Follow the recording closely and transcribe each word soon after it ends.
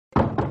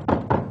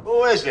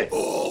Who is it?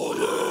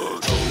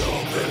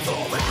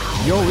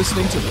 You're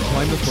listening to the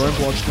Claim the Throne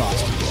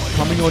Blogcast,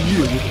 coming on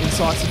you with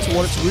insights into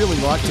what it's really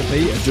like to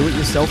be a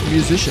do-it-yourself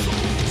musician.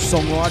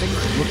 Songwriting,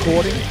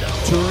 recording,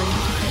 touring,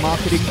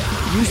 marketing,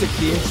 music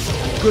gear,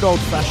 good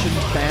old-fashioned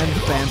band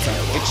banter.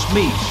 It's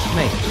me,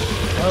 Snake.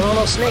 We're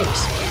all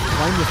snakes.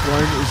 Claim the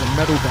Throne is a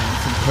metal band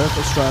from Perth,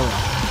 Australia.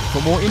 For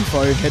more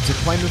info, head to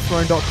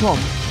claimthethrone.com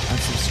and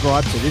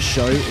subscribe to this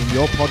show in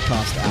your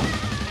podcast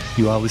app.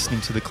 You are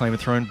listening to the Claim the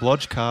Throne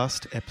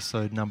Blogcast,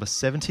 episode number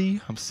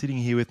 70. I'm sitting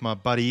here with my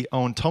buddy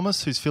Owen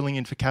Thomas, who's filling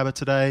in for Cabba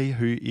today,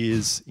 who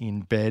is in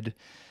bed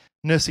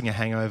nursing a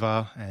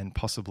hangover and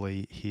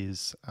possibly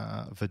his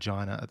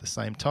vagina at the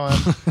same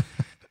time.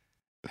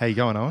 How you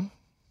going, Owen?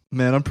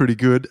 Man, I'm pretty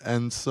good.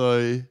 And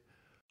so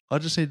I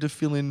just need to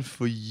fill in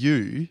for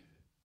you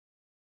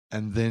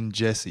and then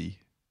Jesse.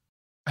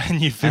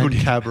 And you filled and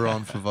in. Cabba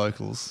on for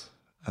vocals.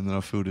 And then I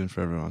filled in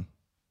for everyone.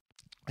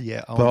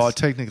 Yeah. But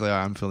technically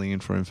I am filling in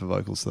for him for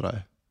vocals today.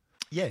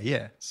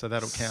 Yeah. So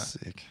that'll count.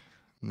 Sick.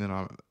 And then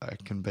I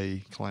can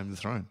be Claim the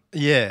Throne.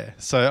 Yeah.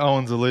 So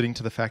Owen's alluding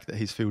to the fact that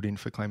he's filled in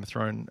for Claim the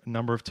Throne a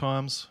number of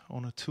times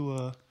on a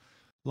tour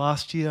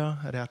last year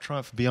at our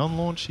Triumph Beyond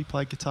launch. He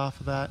played guitar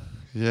for that.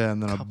 Yeah,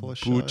 and then I Couple of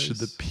butchered shows.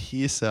 the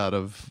piss out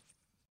of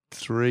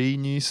 3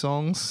 new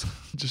songs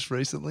just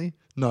recently.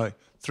 No,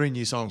 3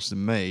 new songs to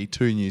me,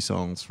 2 new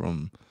songs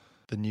from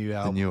The new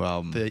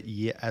album.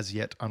 The as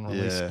yet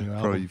unreleased new album.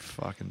 Probably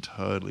fucking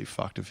totally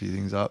fucked a few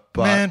things up.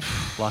 But Man.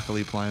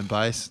 luckily playing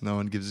bass, no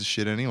one gives a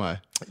shit anyway.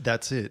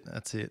 That's it.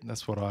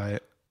 That's what I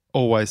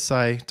always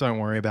say. Don't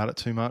worry about it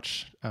too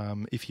much.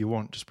 If you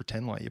want, just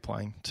pretend like you're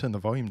playing. Turn the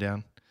volume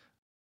down.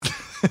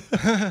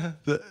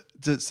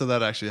 So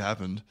that actually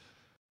happened.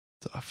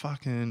 So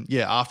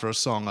after a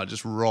song, I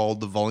just rolled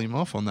the volume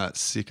off on that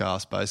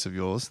sick-ass bass of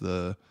yours,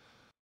 the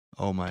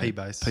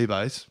P-bass.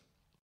 P-bass.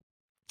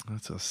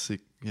 That's a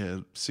sick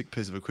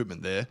piece of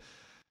equipment there.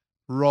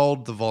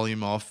 Rolled the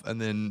volume off, and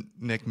then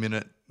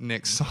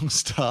next song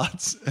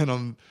starts, and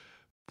I'm,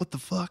 what the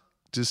fuck?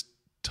 Just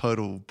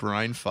total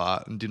brain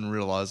fart, and didn't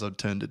realise I'd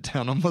turned it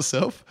down on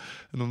myself.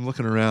 And I'm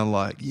looking around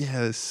like,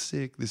 yeah, it's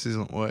sick. This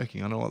isn't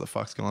working. I know what the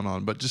fuck's going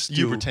on, but just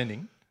You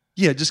pretending?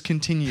 Yeah, just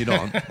continued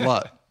on,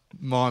 like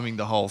miming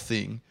the whole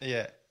thing.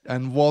 Yeah.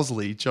 And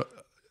Wosley,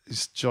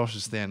 Josh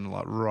is standing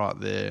like right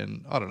there,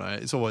 and I don't know,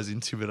 it's always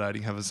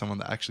intimidating having someone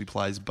that actually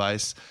plays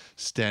bass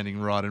standing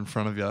right in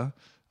front of you.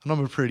 And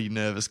I'm a pretty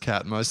nervous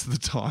cat most of the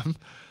time.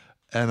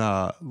 And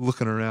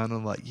looking around,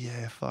 I'm like,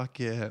 yeah, fuck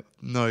yeah.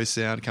 No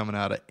sound coming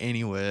out of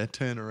anywhere.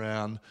 Turn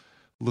around,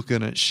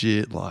 looking at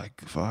shit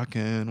like,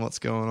 fucking, what's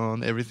going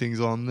on? Everything's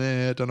on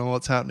there. Don't know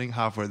what's happening.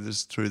 Halfway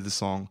through the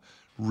song,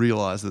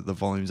 realise that the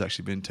volume's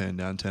actually been turned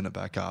down, turn it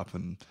back up.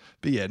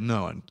 But yeah,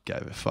 no one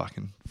gave a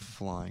fucking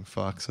flying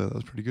fuck. So that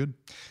was pretty good.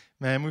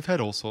 Man, we've had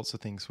all sorts of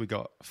things. We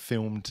got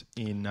filmed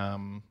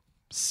in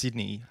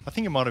Sydney. I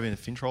think it might have been a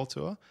Fintroll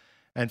tour.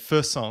 And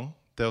first song,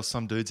 there was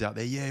some dudes out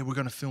there, yeah, we're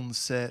going to film the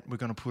set. We're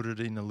going to put it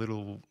in a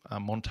little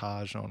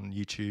montage on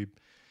YouTube.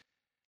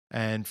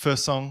 And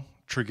first song,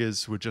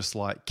 triggers were just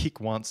like kick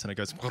once and it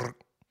goes, and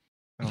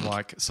I'm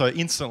like, so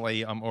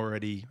instantly I'm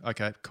already,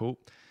 okay, cool.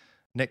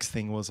 Next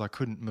thing was I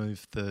couldn't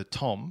move the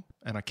tom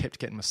and I kept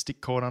getting my stick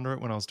caught under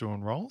it when I was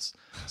doing rolls.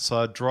 So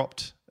I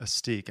dropped a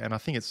stick, and I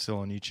think it's still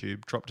on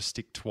YouTube, dropped a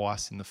stick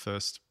twice in the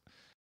first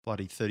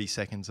bloody 30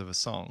 seconds of a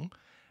song.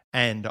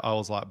 And I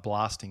was like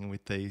blasting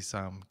with these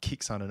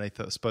kicks underneath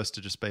that were supposed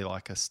to just be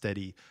like a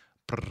steady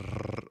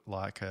brrr,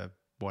 like a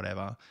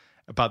whatever.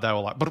 But they were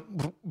like brr,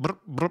 brr, brr,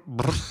 brr,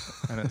 brr.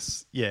 And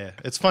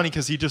it's funny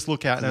because you just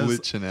look out and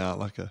Glitching out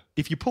like a...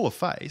 if you pull a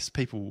face,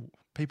 people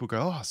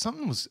go, oh,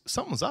 something was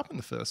up in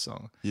the first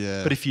song.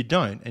 Yeah. But if you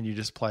don't and you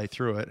just play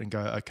through it and go,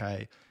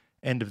 okay,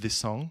 end of this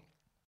song,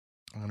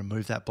 I'm going to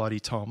move that bloody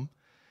tom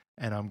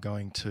and I'm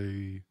going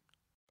to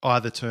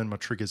either turn my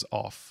triggers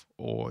off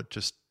or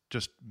just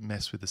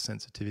mess with the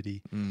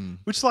sensitivity,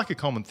 which is like a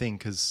common thing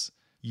because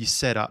you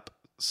set up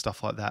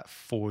stuff like that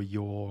for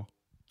your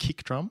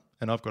kick drum,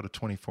 and I've got a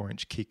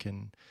 24-inch kick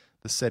and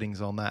the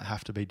settings on that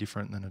have to be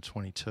different than a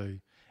 22.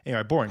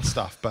 Anyway, boring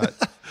stuff, but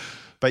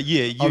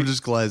yeah. I'm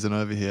just glazing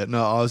over here.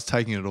 No, I was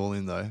taking it all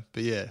in though.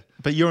 But yeah.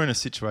 But you're in a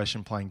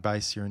situation playing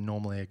bass, you're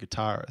normally a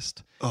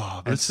guitarist.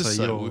 Oh, but it's just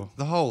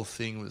the whole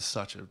thing was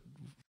such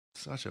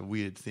a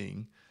weird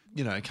thing.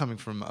 You know, coming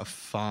from a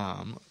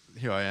farm,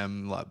 here I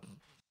am like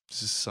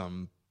just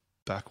some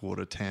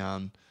backwater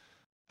town,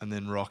 and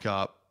then rock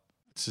up.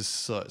 It's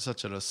just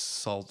such an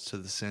assault to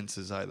the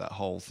senses, that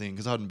whole thing,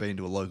 because I hadn't been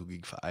to a local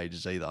gig for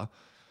ages either.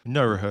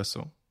 No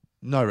rehearsal,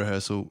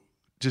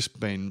 just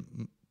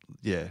been,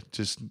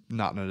 just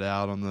nutting it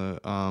out on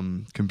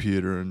the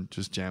computer and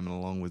just jamming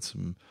along with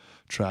some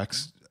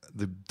tracks.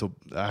 The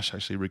Ash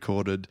actually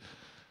recorded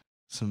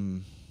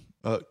some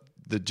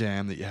the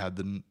jam that you had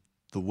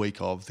the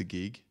week of the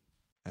gig,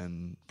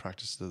 and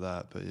practice to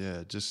that. But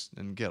yeah,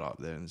 and get up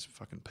there and there's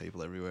fucking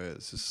people everywhere.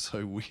 It's just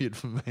so weird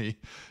for me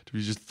to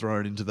be just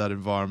thrown into that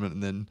environment.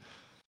 And then,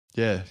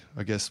 yeah,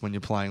 I guess when you're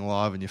playing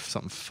live and if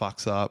something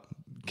fucks up,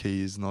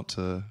 key is not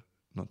to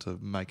not to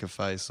make a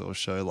face or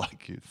show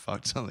like you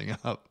fucked something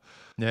up.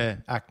 Yeah,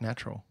 act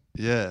natural.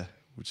 Yeah,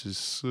 which is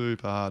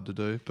super hard to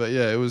do. But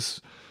yeah, it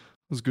was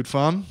good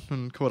fun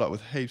and caught up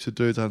with heaps of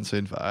dudes I hadn't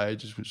seen for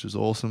ages, which was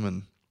awesome.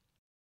 And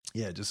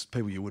yeah, just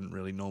people you wouldn't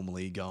really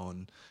normally go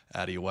and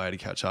out of your way to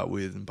catch up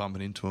with and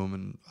bumping into them.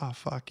 And oh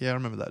fuck yeah, I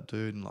remember that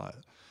dude. And like,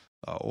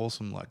 oh,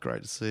 awesome, like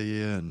great to see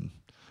you. And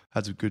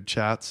had some good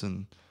chats.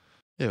 And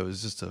yeah, it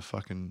was just it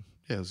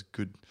was a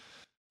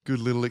good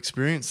little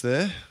experience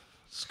there.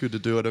 It's good to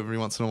do it every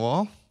once in a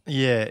while.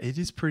 Yeah, it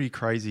is pretty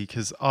crazy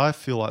because I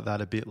feel like that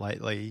a bit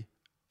lately.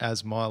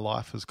 As my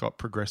life has got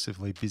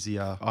progressively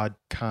busier, I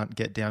can't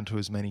get down to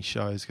as many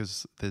shows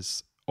because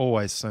there's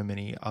always so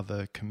many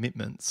other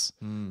commitments.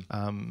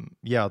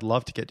 Yeah, I'd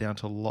love to get down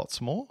to lots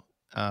more.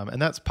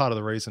 And that's part of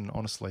the reason,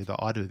 honestly, that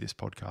I do this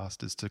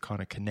podcast is to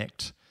kind of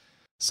connect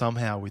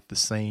somehow with the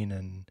scene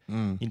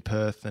and in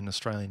Perth and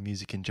Australian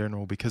music in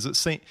general, because it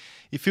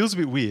feels a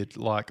bit weird,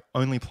 like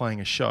only playing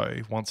a show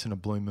once in a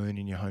blue moon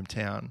in your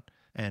hometown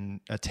and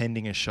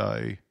attending a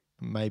show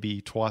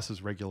maybe twice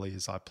as regularly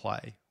as I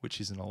play,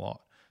 which isn't a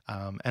lot.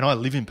 And I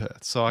live in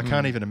Perth, so I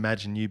can't even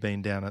imagine you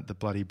being down at the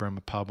bloody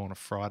Bremer pub on a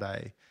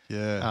Friday,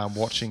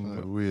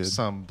 watching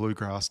some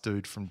bluegrass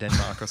dude from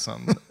Denmark or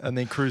something, and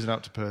then cruising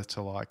up to Perth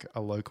to like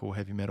a local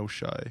heavy metal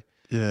show.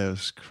 Yeah, it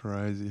was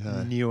crazy.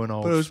 Hey? New and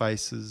old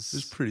faces. It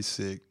was pretty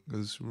sick. It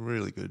was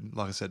really good.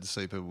 Like I said, to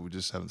see people we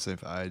just haven't seen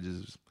for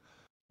ages,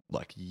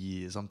 like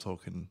years. I'm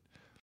talking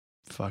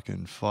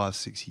fucking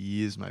 5-6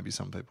 years, maybe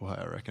some people.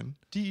 Hey, I reckon.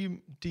 Do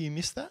you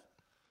miss that?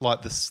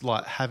 Like this,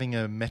 like having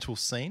a metal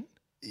scene.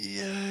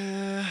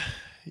 Yeah,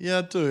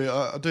 I do.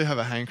 I do have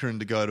a hankering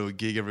to go to a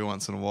gig every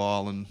once in a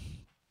while, and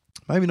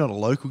maybe not a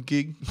local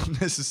gig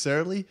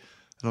necessarily.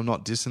 And I'm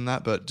not dissing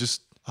that, but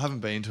just I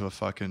haven't been to a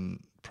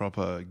fucking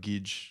proper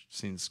gig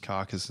since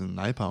Carcass and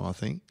Napalm, I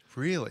think.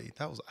 Really?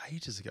 That was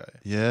ages ago.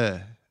 Yeah,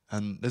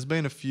 and there's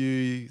been a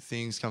few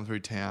things come through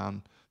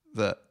town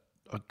that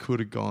I could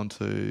have gone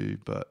to,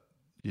 but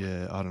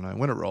yeah, I don't know.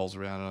 When it rolls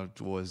around,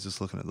 I'm always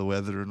just looking at the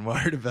weather and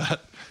worried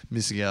about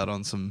missing out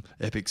on some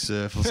epic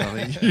surf or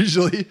something,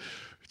 usually,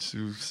 which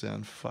will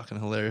sound fucking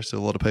hilarious to a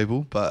lot of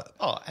people. But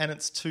and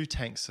it's 2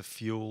 tanks of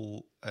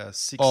fuel,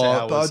 6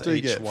 hours but I do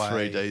each get way.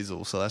 free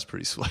diesel, so that's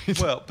pretty sweet.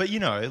 Well, but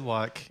you know,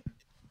 like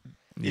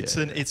it's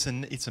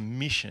a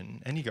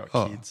mission, and you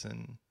got kids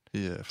and.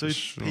 Yeah, for Dude,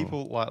 sure.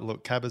 people like,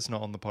 look, Cabba's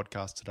not on the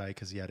podcast today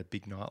because he had a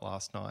big night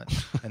last night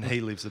and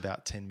he lives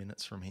about 10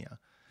 minutes from here.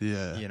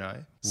 Yeah. You know?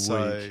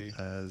 Weak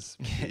as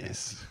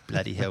piss.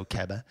 Bloody hell,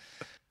 Cabba.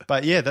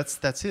 But yeah,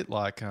 that's it.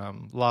 Like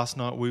last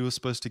night we were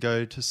supposed to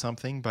go to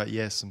something, but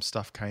yeah, some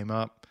stuff came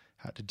up,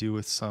 had to deal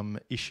with some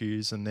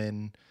issues, and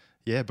then,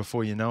 yeah,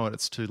 before you know it,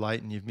 it's too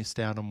late and you've missed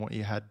out on what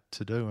you had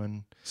to do.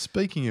 And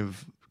speaking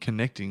of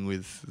connecting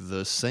with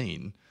the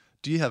scene,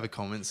 do you have a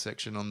comment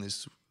section on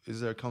this? Is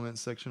there a comment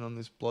section on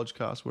this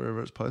Blodgecast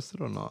wherever it's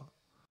posted or not?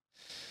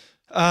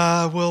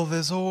 Well,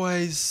 there's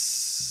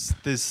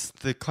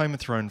the Claim of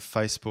Throne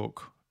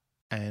Facebook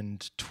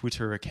and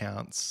Twitter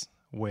accounts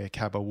where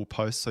Cabba will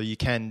post, so you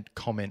can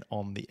comment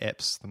on the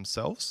eps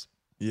themselves.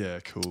 Yeah,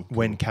 cool.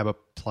 When Cabba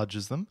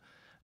pludges them,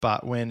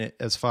 but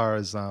as far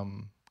as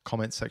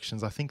comment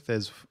sections, I think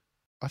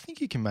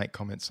you can make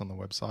comments on the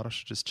website. I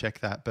should just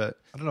check that. But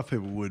I don't know if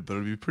people would, but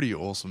it'd be pretty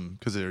awesome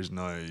because there is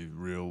no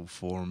real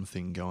forum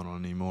thing going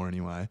on anymore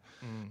anyway.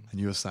 And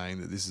you were saying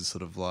that this is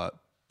sort of like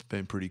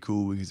been pretty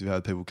cool because you've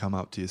had people come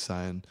up to you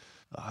saying,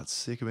 "Oh, it's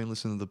sick. I've been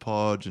listening to the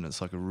pod," and it's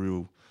like a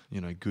real,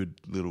 good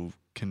little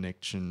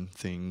connection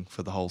thing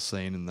for the whole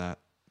scene. And that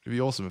it'd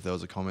be awesome if there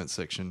was a comment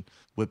section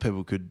where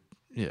people could,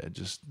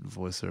 just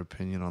voice their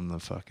opinion on the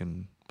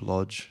fucking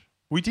blodge.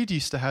 we did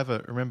used to have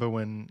remember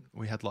when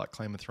we had like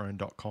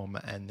claimofThrone.com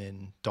and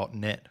then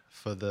 .net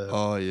for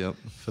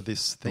for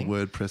this thing. The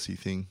WordPressy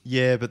thing.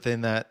 Yeah, but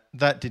then that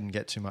didn't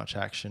get too much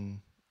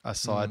action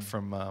aside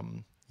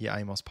from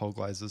Amos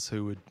Polglazers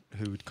who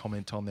would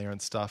comment on there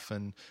and stuff.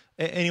 And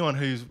anyone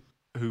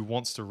who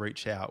wants to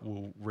reach out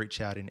will reach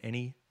out in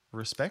any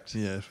respect.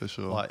 Yeah, for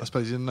sure. I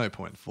suppose there's no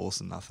point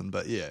forcing nothing,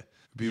 but yeah, it'd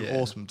be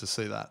awesome to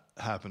see that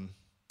happen.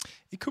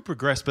 It could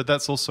progress, but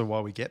that's also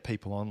why we get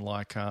people on.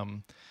 Like,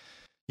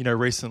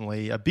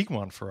 recently a big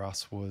one for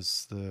us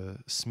was the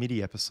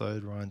Smitty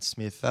episode, Ryan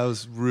Smith. That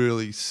was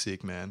really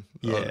sick, man.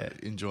 Yeah,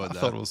 I enjoyed that. I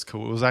thought it was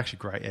cool. It was actually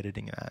great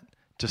editing that,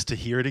 just to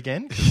hear it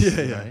again.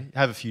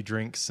 Have a few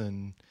drinks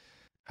and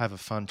have a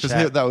fun chat.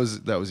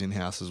 Because that was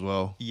in-house as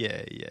well.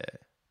 Yeah.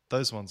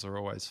 Those ones are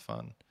always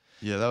fun.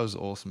 Yeah, that was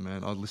awesome,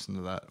 man. I listened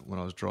to that when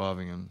I was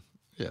driving and,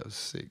 it was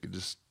sick. It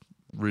just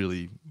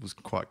really was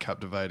quite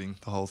captivating,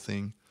 the whole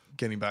thing.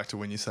 Getting back to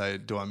when you say,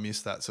 do I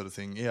miss that sort of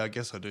thing? Yeah, I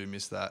guess I do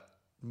miss that.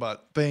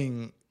 But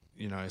being,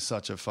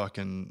 such a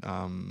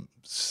fucking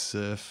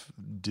surf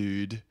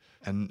dude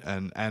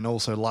and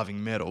also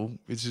loving metal,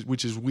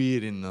 which is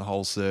weird in the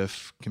whole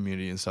surf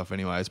community and stuff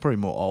anyway. It's probably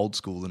more old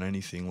school than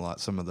anything, like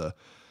some of the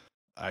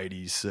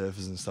 80s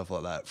surfers and stuff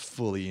like that,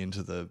 fully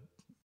into the,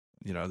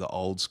 the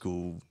old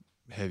school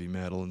heavy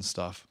metal and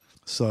stuff.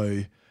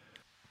 So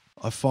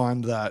I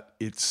find that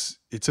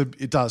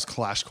it does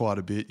clash quite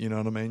a bit. You know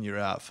what I mean? You're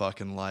out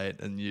fucking late,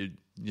 and you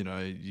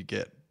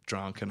get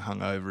drunk and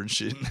hungover and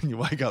shit, and you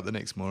wake up the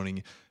next morning,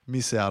 you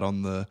miss out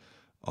on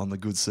the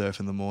good surf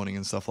in the morning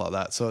and stuff like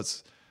that. So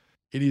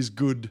it is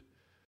good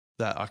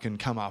that I can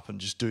come up and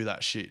just do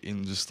that shit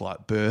in just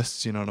like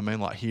bursts, you know what I mean?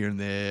 Like here and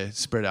there,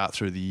 spread out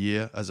through the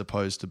year, as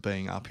opposed to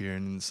being up here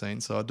and in the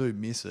scene. So I do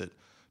miss it,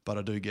 but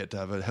I do get to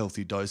have a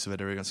healthy dose of it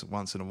every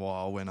once in a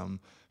while when I'm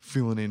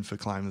filling in for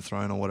Claim the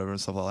Throne or whatever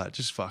and stuff like that.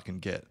 Just fucking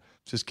get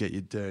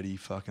your dirty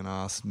fucking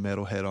ass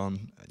metalhead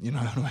on, you know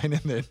what I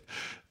mean?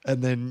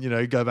 And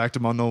then go back to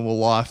my normal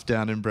life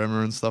down in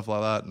Bremer and stuff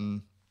like that.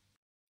 And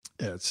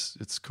yeah,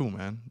 it's cool,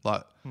 man.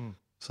 Like,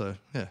 so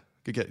yeah,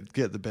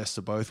 get the best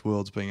of both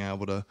worlds, being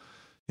able to,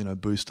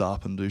 boost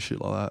up and do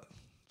shit like that.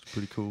 It's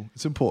pretty cool.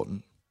 It's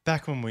important.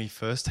 Back when we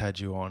first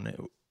had you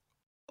on,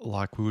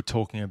 like we were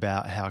talking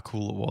about how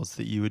cool it was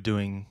that you were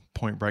doing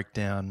Point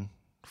Breakdown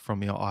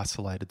from your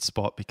isolated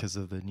spot because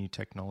of the new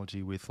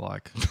technology with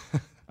like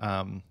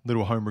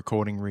little home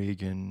recording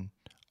rig, and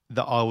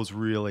that I was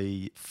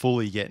really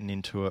fully getting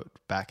into it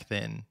back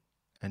then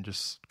and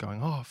just going,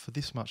 for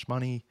this much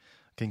money,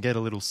 I can get a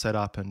little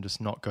setup and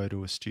just not go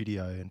to a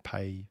studio and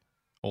pay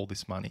all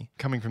this money.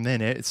 Coming from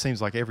then, it seems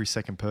like every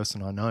second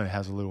person I know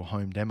has a little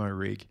home demo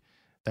rig.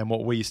 And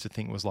what we used to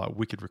think was like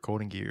wicked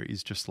recording gear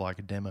is just like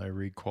a demo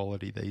rig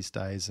quality these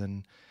days.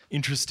 And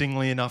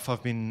interestingly enough,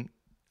 I've been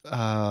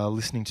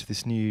listening to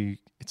this new,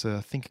 it's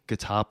I think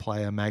Guitar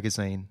Player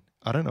magazine.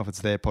 I don't know if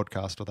it's their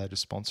podcast or they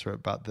just sponsor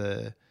it, but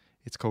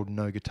it's called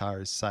No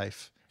Guitar Is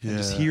Safe. Yeah, and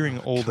just hearing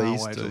all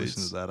these dudes, to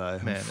listen to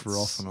that, man, I'm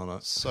frothing on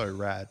it. So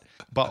rad.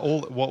 But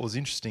what was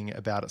interesting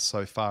about it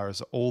so far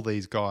is all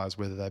these guys,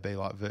 whether they be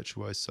like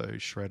virtuoso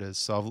shredders.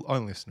 So I've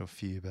only listened to a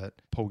few,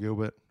 but Paul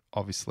Gilbert,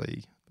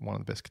 obviously one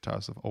of the best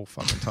guitarists of all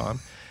fucking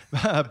time.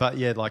 But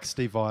yeah, like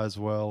Steve Vai as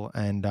well,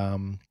 and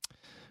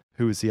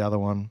who was the other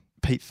one?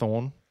 Pete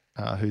Thorne,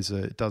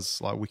 does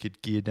like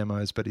wicked gear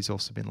demos, but he's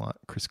also been like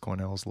Chris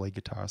Cornell's lead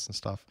guitarist and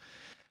stuff.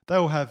 They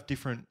all have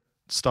different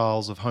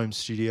styles of home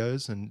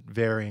studios and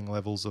varying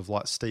levels of,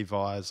 like Steve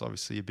Vai is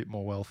obviously a bit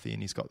more wealthy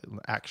and he's got an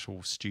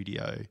actual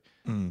studio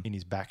in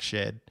his back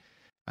shed.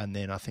 And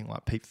then I think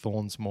like Pete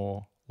Thorne's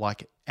more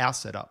like our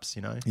setups,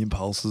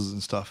 Impulses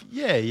and stuff.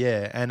 Yeah,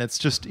 yeah. And it's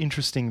just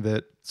interesting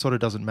that sort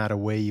of doesn't matter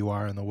where you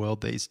are in the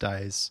world these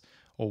days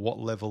or what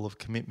level of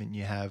commitment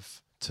you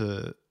have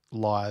to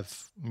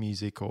live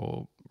music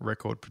or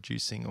record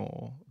producing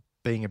or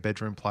being a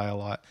bedroom player.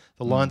 Like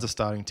the lines are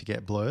starting to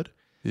get blurred.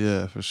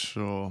 Yeah, for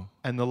sure.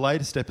 And the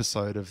latest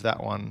episode of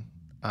that one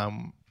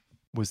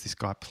was this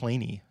guy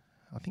Pliny.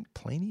 I think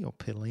Pliny or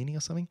Pellini or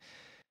something.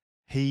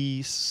 He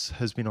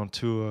has been on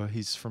tour.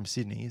 He's from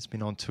Sydney. He's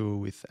been on tour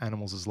with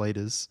Animals as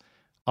Leaders.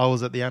 I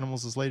was at the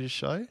Animals as Leaders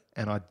show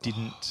and I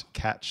didn't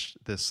catch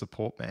the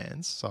support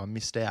bands, so I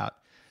missed out.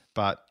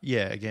 But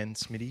yeah, again,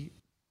 Smitty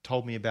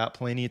told me about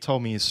Pliny. He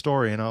told me his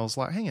story and I was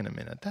like, hang on a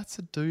minute, that's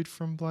a dude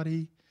from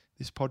bloody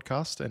this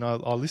podcast. And I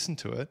listened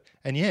to it.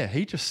 And yeah,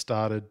 he just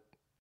started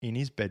in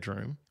his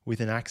bedroom with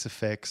an Axe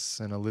FX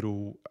and a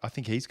little, I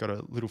think he's got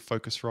a little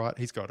Focusrite.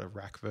 He's got a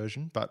rack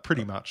version, but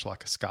pretty much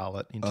like a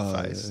Scarlett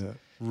interface. Yeah.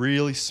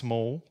 Really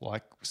small,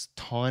 like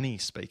tiny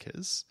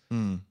speakers.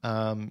 And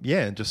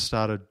just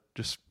started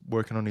just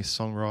working on his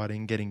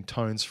songwriting, getting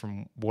tones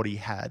from what he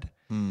had.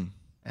 And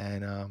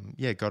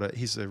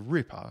he's a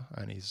ripper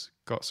and he's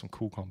got some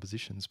cool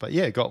compositions. But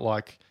yeah, got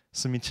like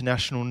some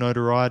international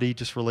notoriety,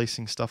 just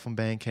releasing stuff on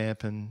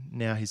Bandcamp, and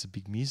now he's a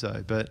big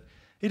muso. But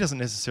he doesn't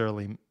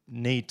necessarily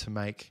need to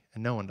make,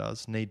 and no one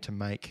does, need to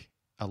make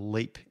a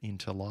leap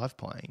into live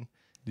playing.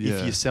 Yeah.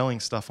 If you're selling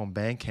stuff on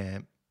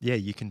Bandcamp, yeah,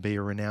 you can be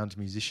a renowned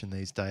musician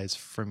these days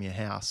from your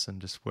house and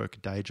just work a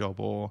day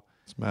job or...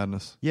 It's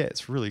madness. Yeah,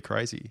 it's really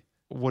crazy.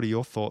 What are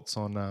your thoughts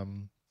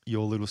on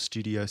your little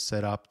studio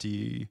setup?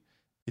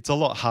 It's a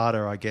lot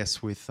harder, I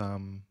guess, with...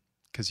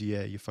 because,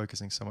 you're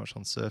focusing so much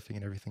on surfing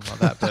and everything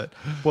like that.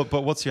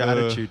 But what's your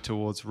attitude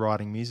towards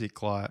writing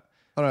music? Like...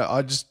 I don't know,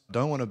 I just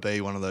don't want to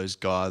be one of those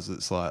guys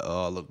that's like,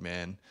 oh, look,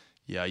 man,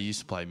 I used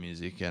to play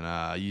music and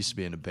I used to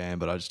be in a band,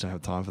 but I just don't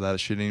have time for that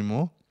shit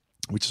anymore,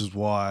 which is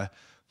why I'm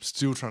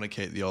still trying to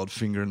keep the old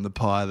finger in the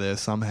pie there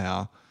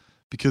somehow,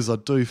 because I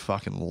do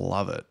fucking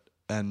love it.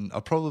 And I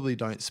probably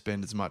don't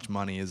spend as much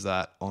money as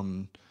that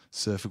on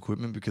surf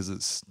equipment because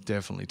it's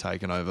definitely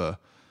taken over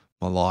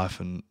my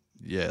life. And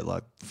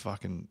like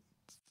fucking...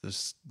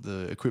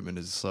 the equipment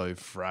is so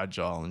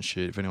fragile and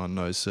shit. If anyone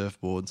knows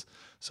surfboards,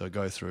 so I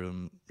go through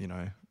them,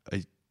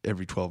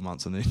 every 12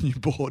 months on a new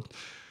board,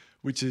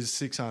 which is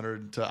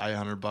 $600 to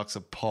 $800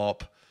 a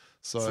pop.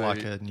 So it's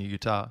like a new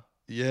guitar.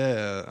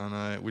 Yeah, I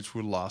know, which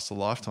would last a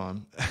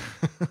lifetime.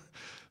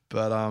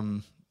 But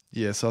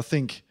so I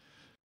think,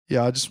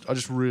 I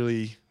just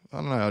really, I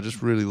don't know, I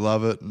just really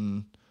love it,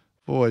 and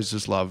I've always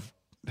just loved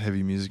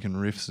heavy music and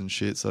riffs and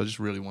shit. So I just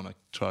really want to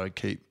try to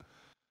keep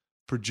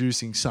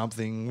producing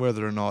something,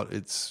 whether or not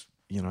it's,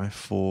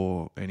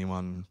 for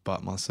anyone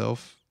but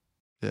myself.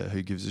 Yeah,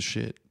 who gives a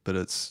shit? But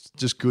it's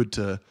just good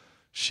to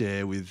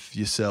share with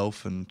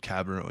yourself and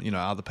Cabra,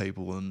 other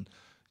people, and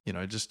you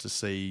know, just to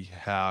see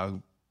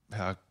how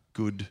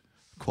good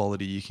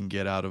quality you can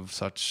get out of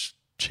such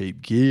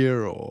cheap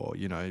gear, or,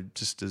 you know,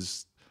 just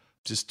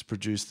to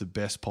produce the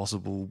best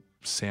possible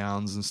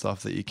sounds and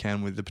stuff that you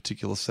can with the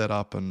particular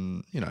setup.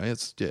 And, you know,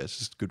 it's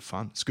just good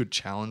fun. It's a good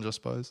challenge, I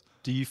suppose.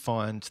 Do you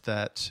find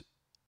that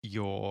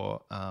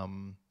your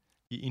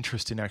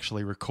interest in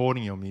actually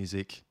recording your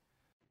music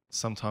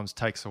sometimes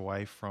takes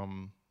away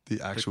from The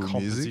actual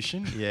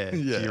composition? music? Yeah.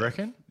 Yeah. Do you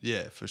reckon?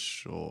 Yeah, for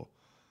sure.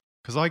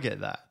 Because I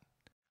get that.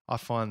 I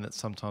find that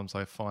sometimes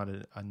I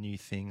find a new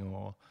thing,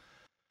 or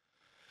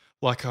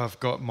like I've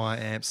got my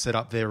amp set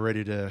up there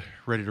ready to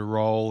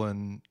roll,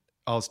 and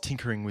I was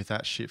tinkering with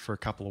that shit for a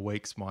couple of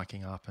weeks,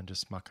 miking up and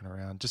just mucking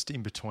around, just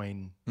in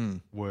between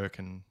work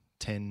and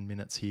 10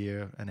 minutes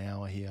here, an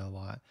hour here,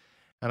 like.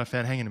 And I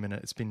found, hang on a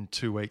minute, it's been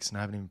 2 weeks and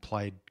I haven't even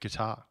played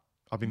guitar.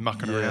 I've been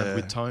mucking around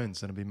with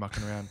tones, and I've been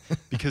mucking around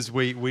because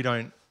we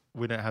don't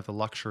have the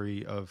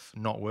luxury of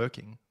not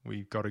working.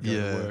 We've got to go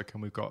to work,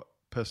 and we've got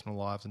personal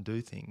lives and do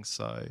things.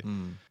 So,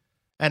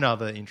 and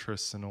other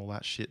interests and all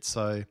that shit.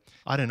 So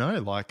I don't know,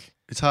 like,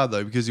 it's hard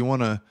though, because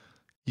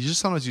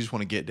sometimes you just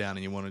want to get down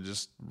and you want to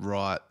just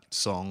write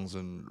songs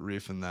and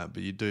riff and that,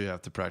 but you do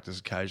have to practice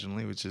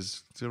occasionally, which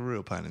is, it's a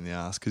real pain in the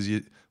ass, because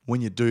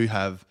when you do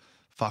have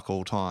fuck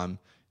all time,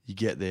 you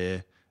get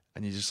there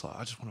and you're just like,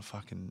 I just want to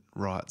fucking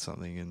write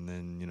something, and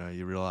then, you know,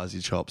 you realise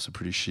your chops are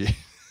pretty shit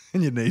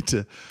and you need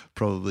to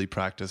probably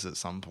practice at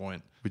some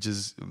point,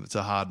 it's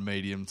a hard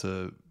medium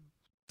to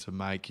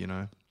make, you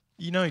know.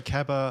 You know,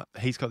 Cabba,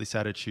 he's got this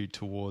attitude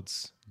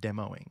towards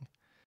demoing.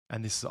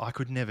 And I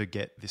could never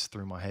get this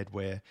through my head,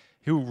 where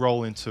he'll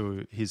roll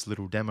into his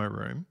little demo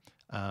room,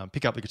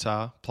 pick up the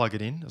guitar, plug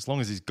it in. As long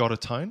as he's got a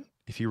tone,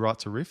 if he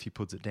writes a riff, he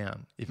puts it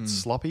down. If it's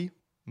sloppy,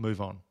 move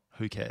on.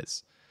 Who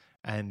cares?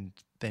 And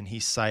then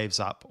he saves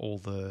up all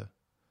the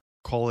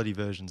quality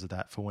versions of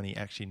that for when he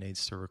actually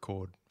needs to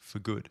record for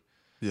good.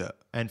 Yeah.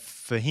 And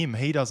for him,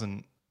 he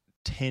doesn't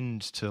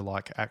tend to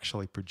like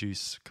actually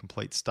produce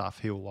complete stuff.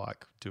 He'll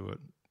like do it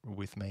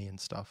with me and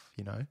stuff,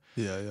 you know?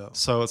 Yeah.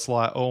 So it's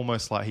like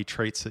almost like he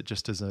treats it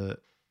just as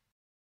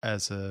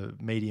a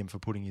medium for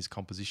putting his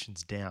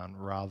compositions down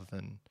rather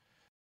than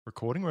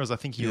recording. Whereas I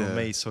think you and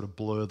me sort of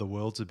blur the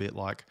worlds a bit.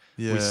 Like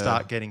we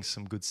start getting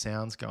some good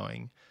sounds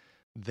going,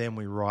 then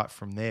we write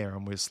from there,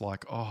 and we're just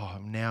like, oh,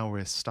 now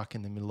we're stuck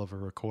in the middle of a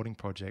recording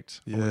project.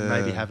 Or we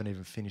maybe haven't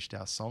even finished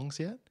our songs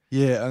yet.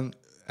 Yeah,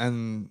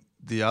 and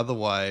the other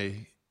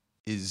way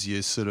is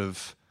you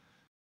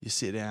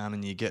sit down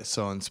and you get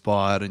so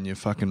inspired and you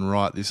fucking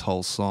write this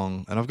whole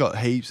song. And I've got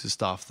heaps of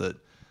stuff that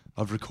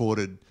I've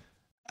recorded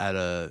at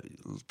a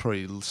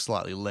probably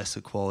slightly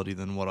lesser quality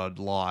than what I'd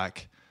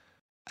like.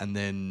 And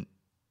then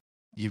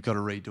you've got to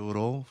redo it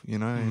all, you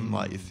know? And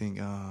like you think,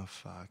 oh,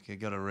 fuck, you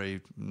got to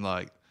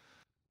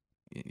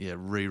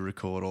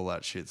re-record all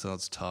that shit so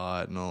it's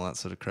tight and all that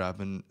sort of crap.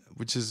 And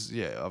which is,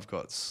 I've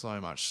got so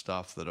much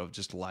stuff that I've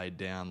just laid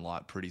down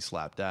like pretty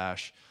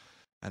slapdash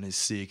and is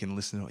sick, and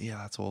listening to it,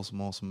 that's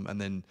awesome.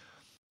 And then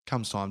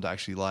comes time to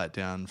actually lay it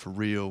down for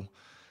real,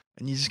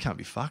 and you just can't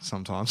be fucked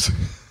sometimes.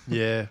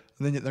 Yeah.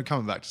 And then they're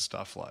coming back to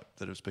stuff like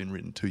that has been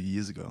written 2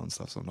 years ago and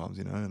stuff sometimes,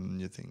 you know,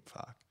 and you think,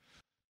 fuck.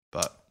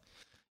 But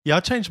yeah, I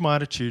changed my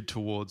attitude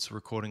towards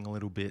recording a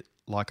little bit.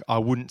 Like I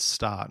wouldn't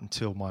start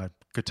until my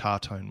guitar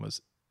tone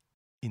was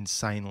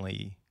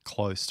insanely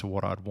close to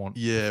what I'd want.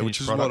 Yeah, which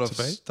is what I've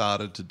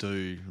started to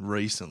do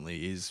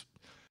recently, is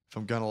if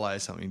I'm going to lay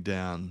something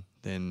down,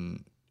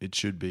 then it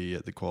should be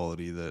at the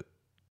quality that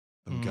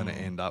I'm going to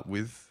end up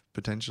with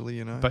potentially,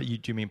 you know. But do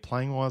you mean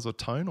playing wise or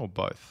tone, or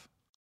both?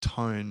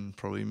 Tone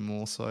probably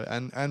more so,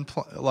 and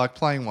like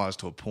playing wise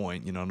to a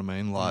point, you know what I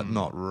mean? Like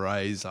not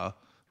Razor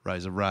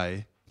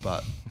Ray,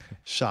 but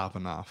sharp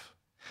enough.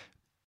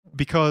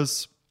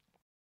 Because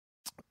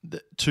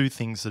the two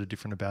things that are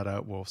different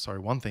about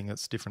one thing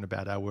that's different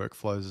about our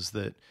workflows is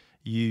that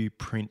you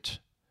print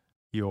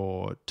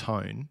your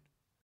tone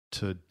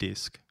to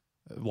disk,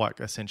 like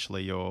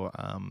essentially your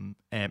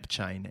amp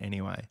chain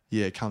anyway.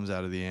 Yeah, it comes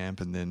out of the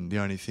amp, and then the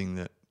only thing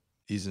that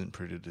isn't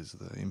printed is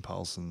the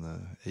impulse and the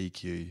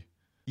EQ.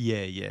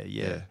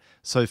 Yeah.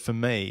 So for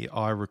me,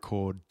 I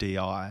record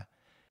DI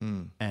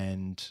and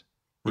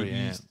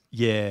reamp.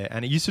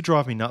 And it used to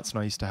drive me nuts, and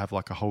I used to have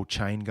like a whole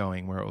chain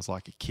going where it was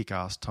like a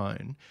kick-ass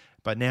tone.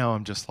 But now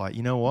I'm just like,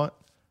 you know what?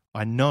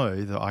 I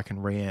know that I can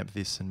reamp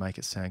this and make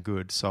it sound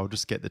good, so I'll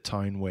just get the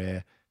tone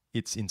where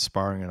it's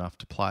inspiring enough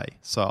to play.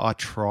 So I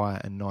try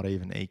and not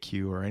even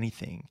EQ or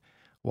anything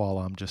while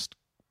I'm just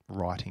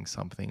writing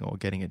something or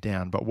getting it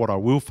down. But what I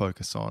will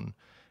focus on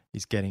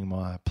is getting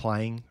my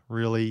playing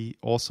really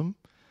awesome.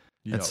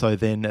 Yep. And so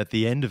then at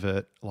the end of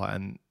it, like,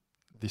 and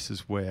this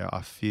is where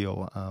I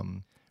feel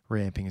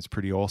reamping is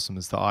pretty awesome,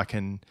 is that I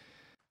can,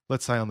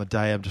 let's say on the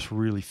day I'm just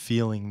really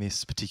feeling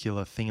this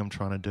particular thing I'm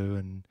trying to do,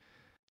 and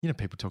you know,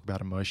 people talk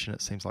about emotion,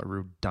 it seems like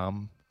real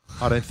dumb.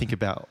 I don't think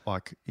about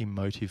like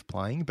emotive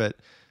playing, but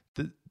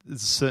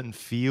there's a certain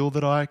feel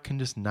that I can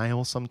just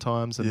nail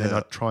sometimes, and then I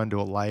try and do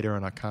it later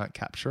and I can't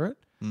capture it.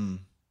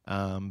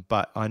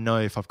 But I know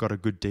if I've got a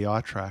good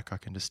DI track, I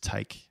can just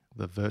take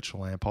the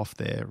virtual amp off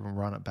there and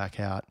run it back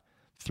out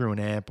through an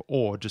amp,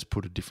 or just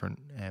put a different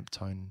amp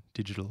tone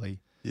digitally.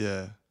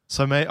 Yeah.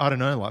 So I don't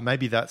know, like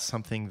maybe that's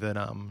something that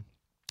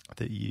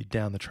that you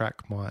down the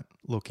track might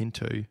look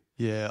into.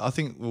 Yeah, I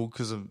think, well,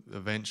 because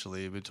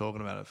eventually, we've been talking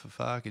about it for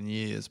fucking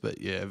years,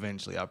 but yeah,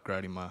 eventually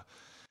upgrading my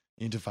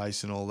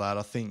interface and all that,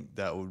 I think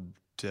that would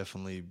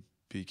definitely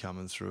be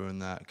coming through in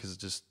that, because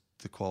just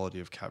the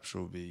quality of capture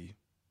will be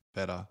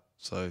better.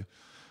 So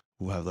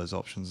we'll have those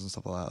options and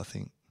stuff like that, I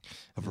think,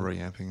 of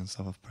reamping and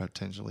stuff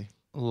potentially.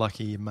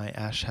 Lucky your mate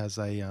Ash has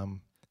a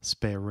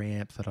spare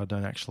reamp that I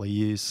don't actually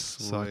use,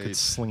 so I could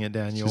sling it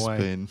down your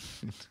way.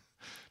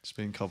 Just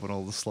been copping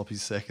all the sloppy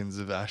seconds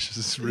of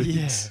Ash's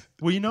reads. Yeah.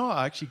 Well, you know,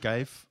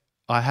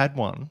 I had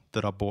one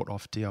that I bought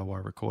off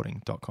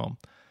DIYrecording.com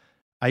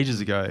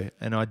ages ago,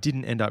 and I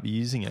didn't end up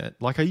using it.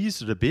 Like, I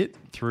used it a bit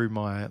through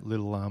my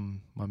little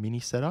my mini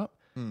setup,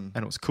 and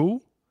it was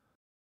cool.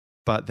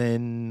 But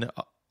then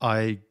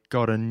I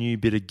got a new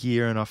bit of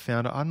gear, and I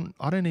found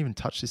I don't even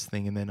touch this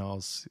thing. And then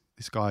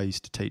this guy I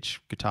used to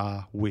teach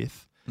guitar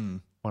with.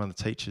 One of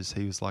the teachers,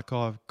 he was like,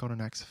 "Oh, I've got an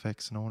Axe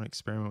FX and I want to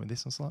experiment with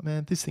this." I was like,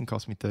 "Man, this thing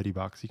cost me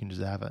 $30. You can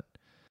just have it.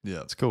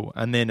 Yeah, it's cool."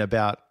 And then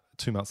about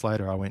 2 months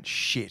later, I went,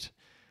 "Shit,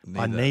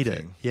 I need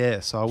it." Yeah,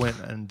 so I went,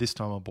 and this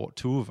time I bought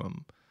 2 of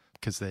them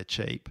because they're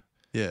cheap.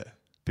 Yeah,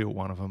 built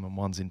one of them, and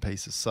one's in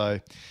pieces. So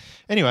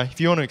anyway, if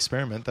you want to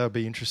experiment, that would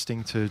be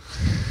interesting to.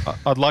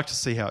 I'd like to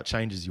see how it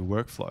changes your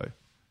workflow.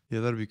 Yeah,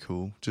 that'd be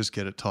cool. Just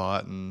get it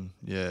tight, and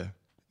yeah,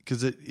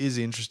 because it is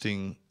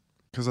interesting.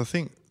 Because I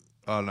think,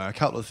 I don't know, a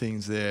couple of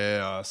things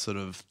there. I sort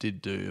of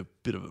did do a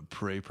bit of a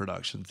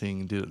pre-production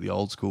thing, did it the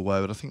old school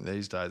way, but I think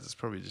these days it's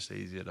probably just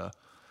easier to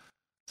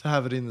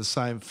have it in the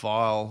same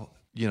file,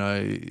 you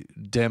know,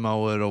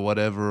 demo it or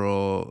whatever,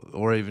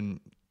 or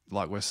even,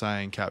 like we're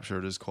saying, capture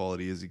it as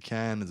quality as you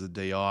can as a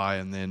DI,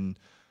 and then.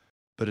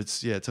 But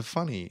it's a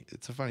funny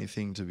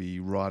thing to be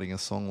writing a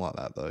song like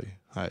that though.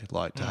 Hey,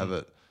 like to have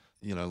it,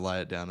 you know, lay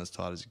it down as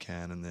tight as you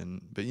can, and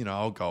then, but you know,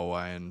 I'll go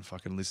away and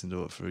fucking listen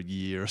to it for a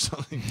year or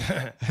something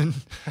and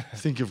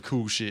think of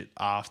cool shit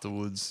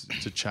afterwards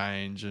to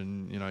change,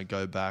 and, you know,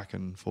 go back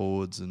and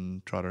forwards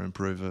and try to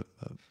improve it.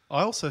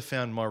 I also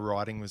found my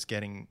writing was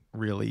getting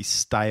really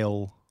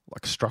stale,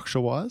 like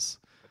structure-wise.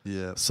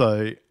 Yeah.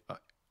 So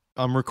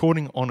I'm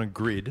recording on a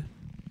grid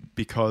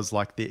because,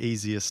 like, the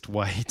easiest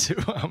way to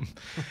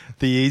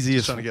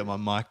Just trying to get my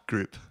mic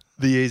grip.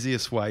 The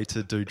easiest way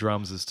to do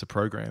drums is to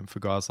program for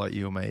guys like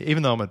you or me.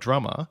 Even though I'm a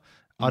drummer,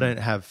 I don't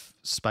have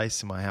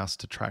space in my house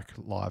to track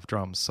live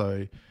drums.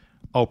 So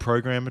I'll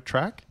program a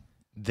track.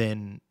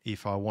 Then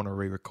if I want to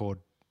re-record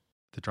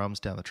the drums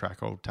down the track,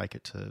 I'll take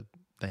it to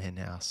the hen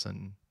house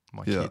and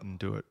my kit and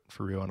do it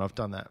for real. And I've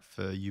done that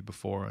for you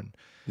before, and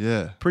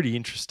pretty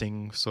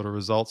interesting sort of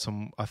results.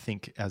 And I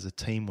think as a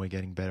team, we're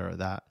getting better at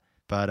that.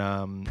 But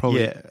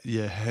probably,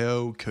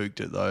 hell cooked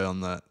it though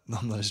on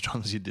those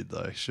drums you did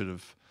though.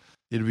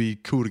 It'd be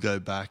cool to go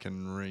back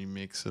and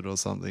remix it or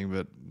something,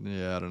 but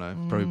yeah, I don't know.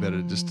 Probably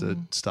better just to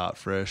start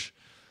fresh,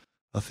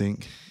 I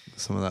think,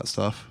 some of that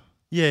stuff.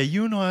 Yeah,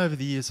 you and I over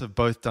the years have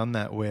both done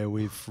that, where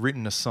we've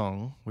written a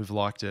song, we've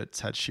liked it, it's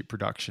had shit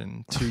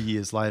production. 2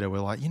 years later, we're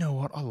like, you know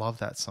what? I love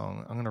that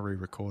song. I'm going to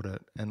re-record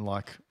it. And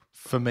like,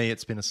 for me,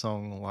 it's been a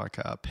song like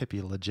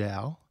Pepe La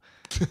Jow,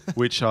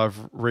 which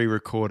I've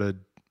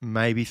re-recorded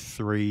maybe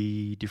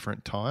 3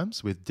 different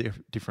times with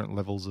different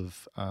levels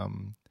of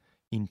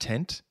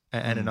intent.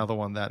 And another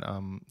one, that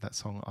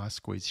song I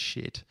Squeeze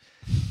Shit,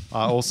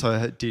 I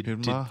also did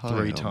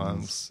 3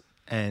 times.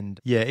 And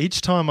yeah,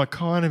 each time I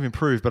kind of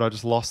improved, but I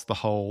just lost the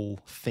whole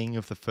thing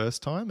of the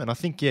first time. And I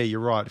think, yeah, you're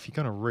right. If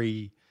you're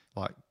going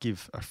to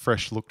give a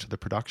fresh look to the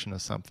production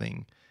of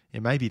something,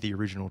 it may be the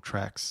original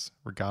tracks,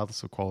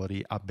 regardless of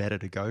quality, are better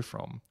to go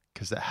from,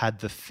 because it had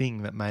the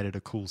thing that made it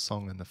a cool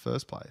song in the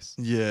first place.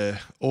 Yeah,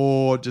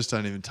 or just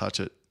don't even touch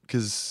it,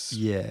 because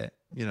yeah,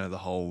 you know, the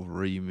whole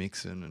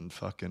remixing and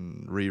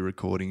fucking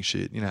re-recording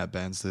shit. You know how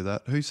bands do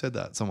that. Who said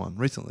that? Someone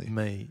recently.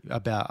 Me,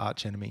 about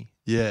Arch Enemy.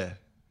 Yeah.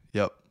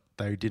 Yep.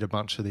 They did a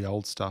bunch of the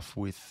old stuff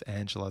with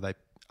Angela.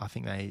 I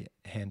think they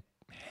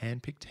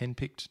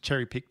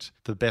cherry-picked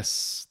their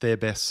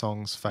best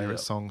songs, favorite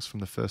songs from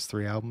the first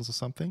 3 albums or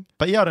something.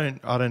 But yeah,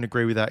 I don't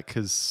agree with that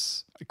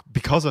because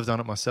I've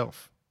done it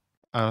myself.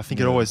 I think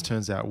it always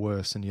turns out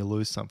worse and you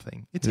lose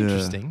something. It's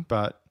interesting,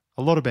 but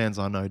a lot of bands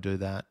I know do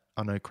that.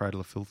 I know Cradle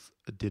of Filth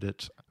did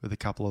it with a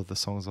couple of the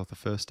songs off the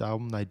first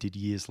album. They did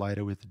years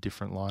later with a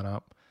different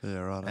lineup. Yeah,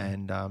 right.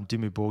 And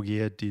Dimmu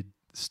Borgir did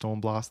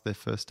Stormblast, their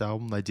first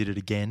album. They did it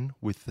again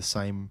with the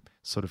same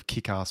sort of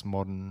kick-ass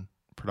modern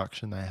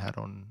production they had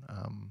on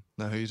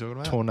who are you talking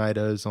about?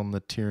 Tornadoes on the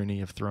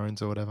Tyranny of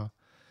Thrones or whatever.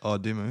 Oh,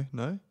 Dimmu,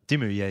 no?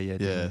 Dimmu, yeah. Yeah,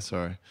 Dimmu.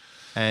 sorry.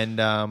 And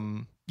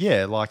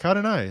like, I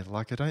don't know.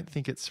 Like, I don't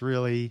think it's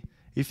really...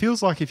 It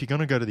feels like if you're going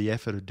to go to the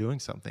effort of doing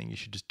something, you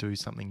should just do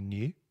something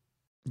new.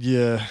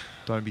 Yeah.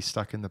 Don't be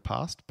stuck in the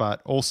past,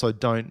 but also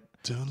don't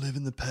live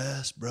in the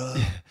past, bro.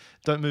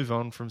 Don't move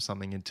on from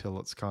something until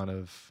it's kind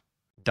of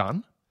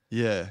done.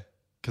 Yeah.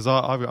 Because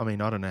I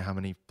mean, I don't know how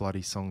many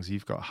bloody songs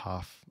you've got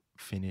half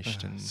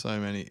finished. And so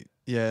many.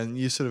 Yeah, and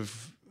you sort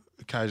of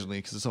occasionally,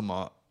 because it's on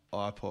my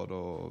iPod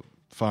or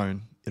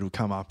phone, it'll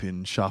come up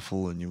in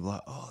shuffle and you're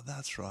like, oh,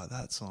 that's right,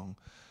 that song.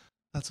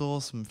 That's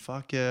awesome.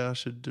 Fuck yeah, I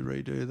should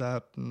redo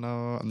that.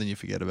 No, and then you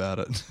forget about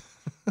it.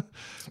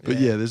 But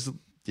there's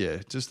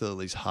just all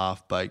these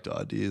half-baked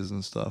ideas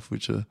and stuff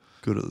which are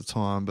good at the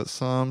time, but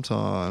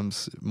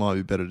sometimes it might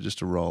be better just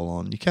to roll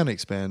on. You can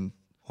expand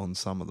on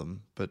some of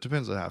them, but it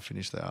depends on how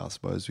finished they are, I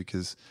suppose,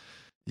 because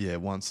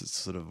once it's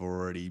sort of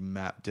already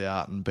mapped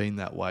out and been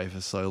that way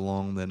for so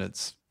long, then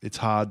it's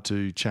hard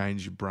to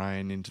change your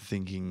brain into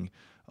thinking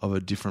of a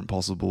different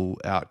possible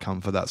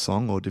outcome for that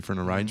song or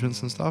different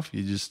arrangements and stuff.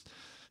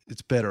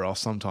 It's better off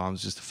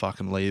sometimes just to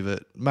fucking leave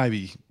it.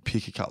 Maybe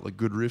pick a couple of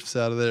good riffs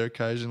out of there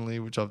occasionally,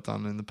 which I've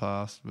done in the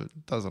past, but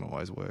it doesn't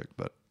always work.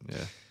 But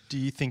yeah. Do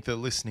you think that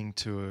listening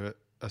to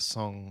a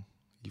song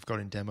you've got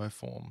in demo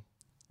form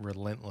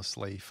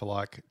relentlessly for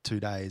like 2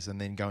 days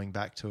and then going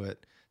back to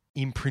it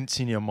imprints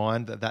in your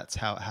mind that that's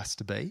how it has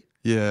to be?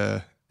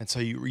 Yeah. And so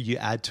you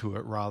add to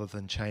it rather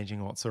than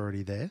changing what's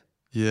already there?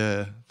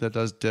 Yeah, that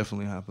does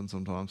definitely happen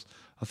sometimes.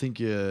 I think,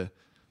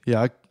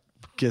 I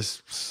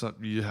guess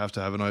you have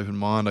to have an open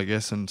mind, I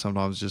guess, and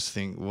sometimes just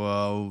think,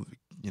 well,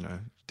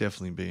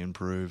 definitely be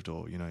improved,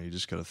 or, you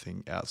just got to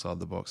think outside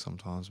the box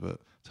sometimes, but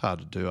it's hard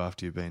to do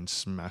after you've been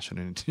smashing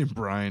it into your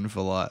brain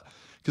for like,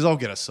 because I'll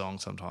get a song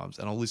sometimes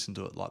and I'll listen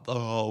to it like the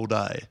whole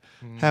day.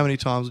 How many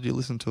times would you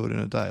listen to it in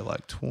a day?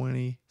 Like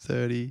 20,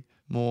 30,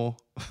 more?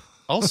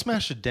 I'll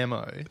smash a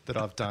demo that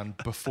I've done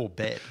before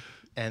bed.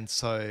 And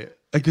so...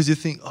 Because you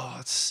think, oh,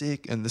 it's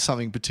sick, and there's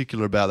something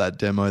particular about that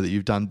demo that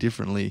you've done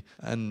differently,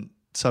 and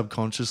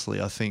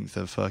subconsciously I think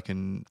the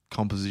fucking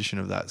composition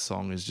of that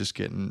song is just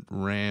getting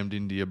rammed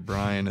into your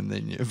brain, and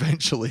then you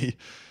eventually,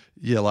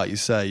 like you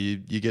say, you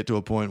get to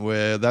a point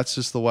where that's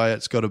just the way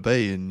it's got to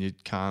be, and you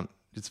can't...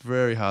 It's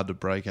very hard to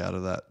break out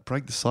of that.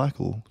 Break the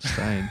cycle,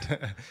 Stained.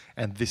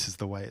 And this is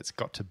the way it's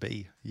got to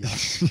be.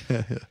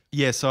 Yeah.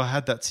 Yeah, so I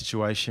had that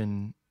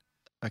situation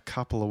a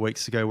couple of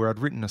weeks ago where I'd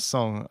written a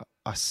song.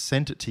 I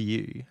sent it to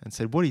you and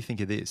said, what do you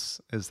think of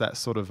this? As that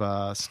sort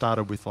of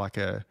started with like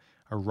a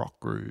rock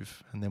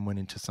groove and then went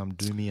into some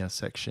doomier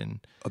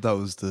section. Oh, that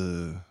was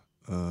the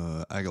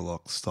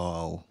Agalloch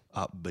style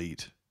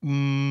upbeat.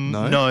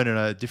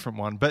 No, different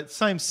one. But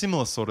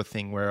similar sort of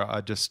thing where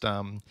I just...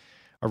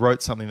 I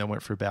wrote something that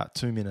went for about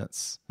 2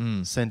 minutes,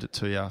 sent it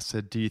to you. I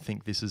said, do you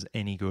think this is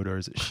any good or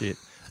is it shit?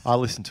 I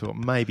listened to it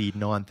maybe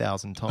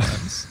 9,000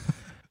 times.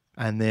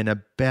 And then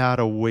about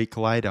a week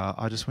later,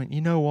 I just went, you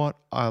know what?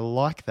 I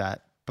like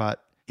that,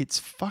 but it's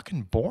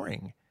fucking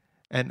boring.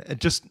 And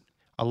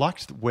I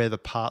liked where the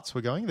parts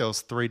were going. There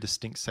was 3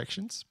 distinct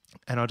sections.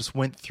 And I just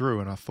went through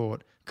and I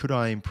thought, could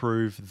I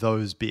improve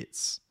those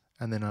bits?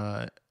 And then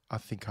I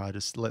think I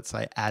just, let's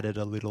say, added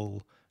a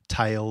little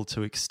tail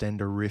to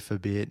extend a riff a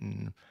bit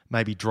and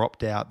maybe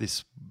dropped out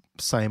this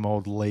same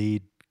old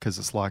lead, because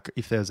it's like,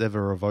 if there's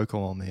ever a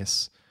vocal on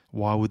this,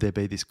 why would there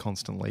be this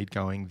constant lead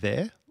going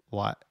there?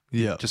 Like,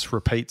 it just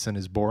repeats and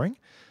is boring.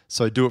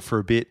 So do it for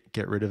a bit,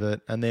 get rid of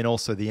it. And then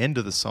also the end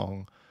of the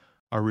song,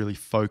 I really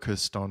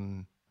focused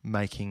on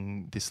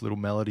making this little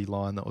melody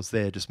line that was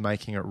there, just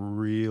making it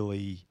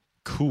really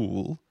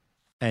cool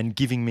and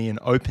giving me an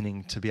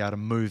opening to be able to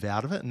move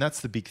out of it. And that's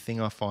the big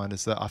thing I find,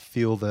 is that I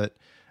feel that,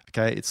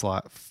 okay, it's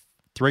like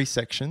 3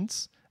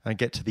 sections and I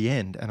get to the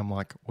end and I'm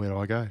like, where do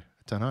I go? I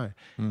don't know.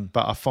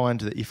 But I find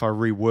that if I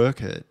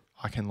rework it,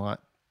 I can like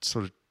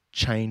sort of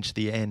change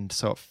the end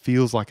so it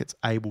feels like it's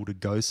able to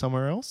go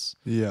somewhere else.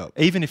 Yeah.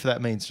 Even if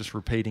that means just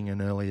repeating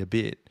an earlier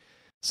bit.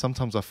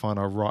 Sometimes I find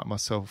I write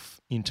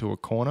myself into a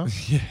corner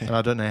and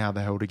I don't know how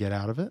the hell to get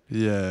out of it.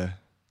 Yeah.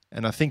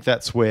 And I think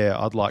that's where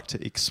I'd like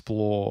to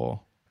explore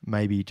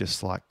maybe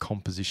just like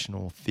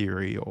compositional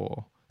theory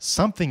or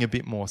something a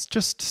bit more,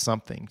 just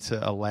something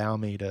to allow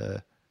me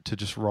to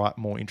just write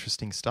more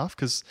interesting stuff.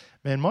 Because,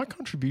 man, my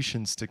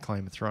contributions to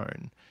Claim of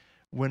Throne,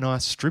 when I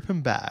strip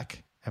them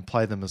back and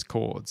play them as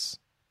chords,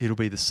 it'll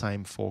be the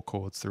same 4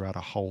 chords throughout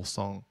a whole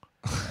song.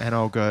 And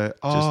I'll go,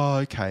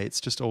 okay, it's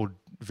just all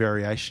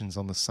variations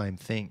on the same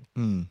thing.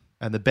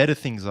 And the better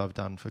things I've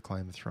done for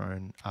Claim of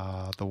Throne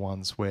are the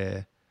ones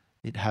where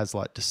it has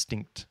like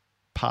distinct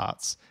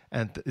parts,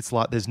 and it's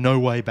like there's no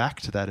way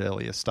back to that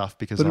earlier stuff,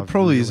 because but I've it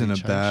probably really isn't a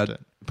changed bad it.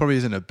 probably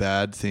isn't a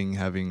bad thing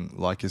having,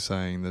 like you're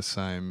saying, the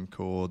same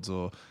chords,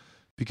 or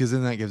because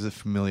then that gives a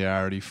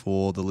familiarity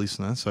for the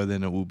listener, so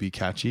then it will be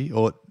catchy.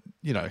 Or,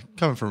 you know,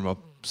 coming from a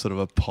sort of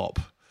a pop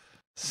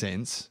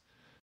sense,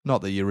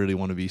 not that you really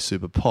want to be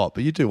super pop,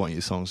 but you do want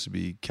your songs to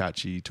be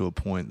catchy to a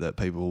point that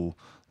people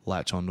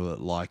latch onto it,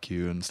 like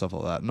you and stuff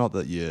like that. Not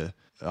that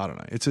I don't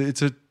know.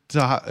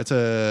 It's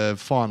a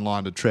fine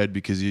line to tread,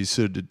 because you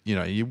sort of,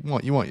 you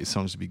want your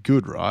songs to be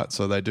good, right?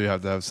 So they do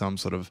have to have some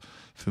sort of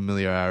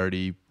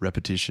familiarity,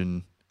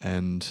 repetition,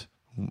 and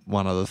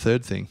one other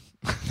third thing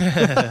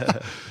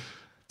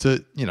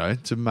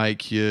to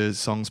make your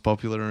songs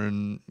popular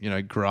and,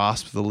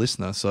 grasp the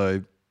listener.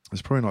 So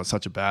it's probably not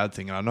such a bad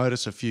thing. And I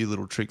noticed a few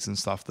little tricks and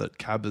stuff that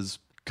Cabba's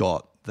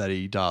got that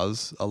he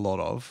does a lot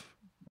of,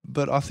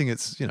 but I think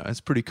it's,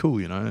 it's pretty cool,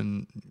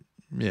 and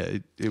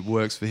it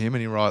works for him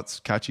and he writes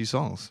catchy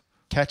songs.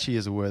 Catchy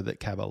is a word that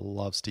Cabba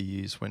loves to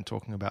use when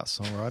talking about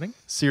songwriting.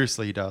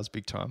 Seriously, he does,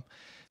 big time.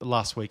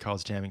 Last week I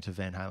was jamming to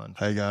Van Halen.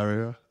 Hey,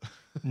 Gario.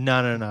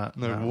 No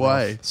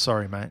way. Ralph.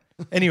 Sorry, mate.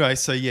 Anyway,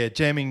 so yeah,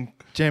 jammed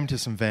to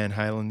some Van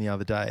Halen the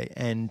other day,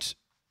 and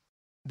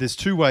there's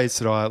two ways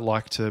that I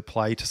like to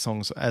play to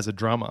songs as a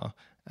drummer,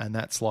 and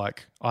that's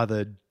like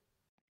either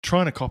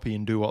trying to copy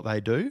and do what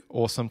they do,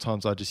 or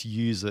sometimes I just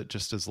use it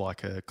just as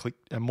like a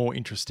more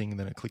interesting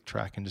than a click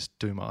track and just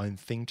do my own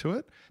thing to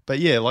it. But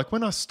yeah, like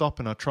when I stop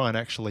and I try and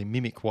actually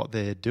mimic what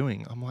they're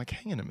doing, I'm like,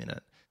 hang on a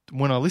minute.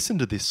 When I listen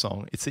to this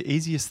song, it's the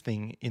easiest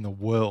thing in the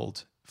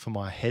world for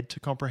my head to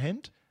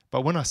comprehend.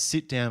 But when I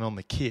sit down on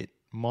the kit,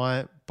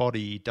 my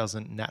body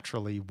doesn't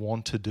naturally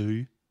want to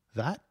do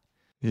that.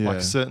 Yeah.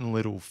 Like certain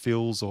little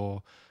fills,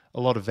 or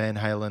a lot of Van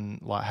Halen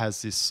like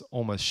has this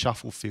almost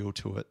shuffle feel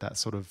to it, that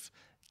sort of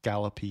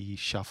gallopy,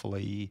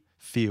 shuffly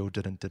feel.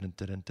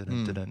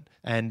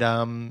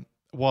 And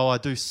while I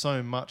do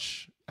so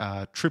much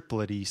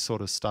triplet-y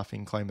sort of stuff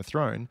in Claim of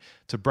Throne,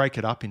 to break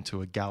it up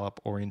into a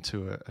gallop or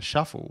into a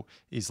shuffle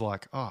is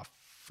like, oh,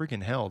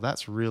 friggin' hell,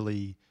 that's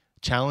really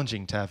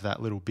challenging to have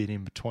that little bit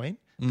in between,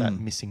 that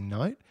missing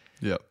note.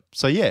 Yep.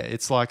 So yeah,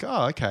 it's like,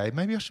 oh, okay,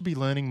 maybe I should be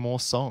learning more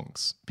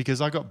songs,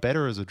 because I got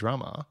better as a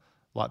drummer,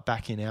 like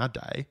back in our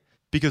day,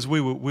 because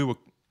we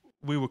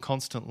were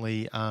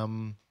constantly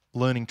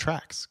learning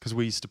tracks, because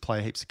we used to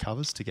play heaps of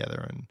covers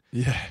together, and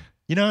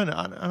you know, and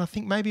I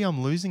think maybe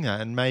I'm losing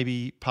that, and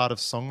maybe part of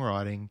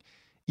songwriting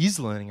is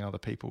learning other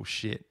people's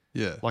shit.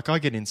 Yeah. Like I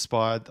get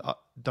inspired. I've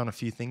done a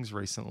few things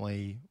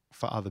recently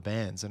for other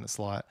bands, and it's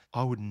like,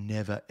 I would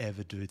never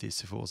ever do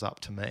this if it was up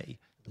to me.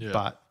 Yeah.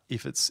 But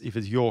if it's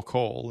your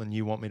call and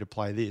you want me to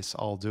play this,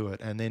 I'll do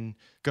it. And then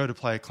go to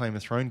play a Claim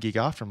of Throne gig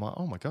after, I'm like,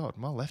 oh my God,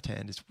 my left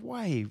hand is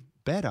way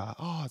better.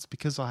 Oh, it's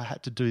because I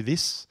had to do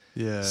this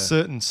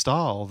certain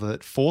style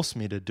that forced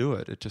me to do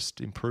it. It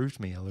just improved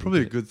me a little Probably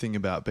bit. a good thing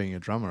about being a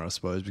drummer, I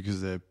suppose,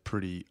 because a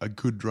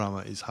good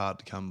drummer is hard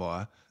to come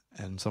by,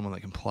 and someone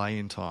that can play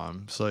in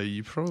time. So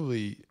you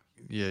probably,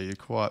 you're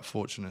quite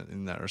fortunate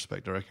in that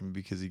respect, I reckon,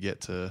 because you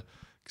get to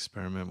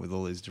experiment with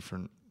all these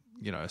different,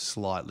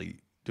 slightly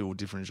do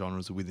different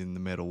genres within the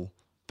metal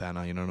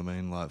banner, you know what I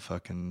mean? Like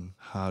fucking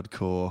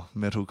hardcore,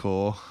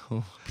 metalcore,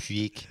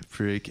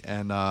 prick,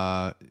 and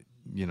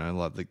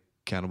like the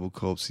Cannibal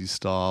Corpse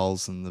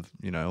styles and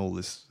the all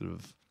this sort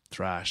of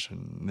thrash,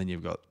 and then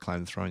you've got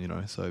Claim the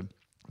Throne, so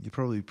you're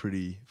probably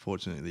pretty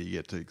fortunate that you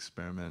get to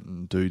experiment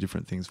and do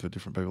different things for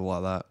different people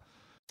like that,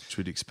 which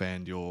would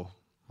expand your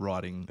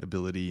writing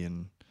ability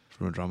and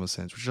from a drummer's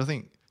sense, which I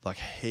think like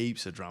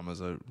heaps of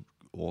drummers are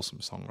awesome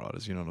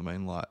songwriters, you know what I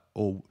mean? Like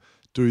all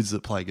dudes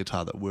that play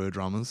guitar that were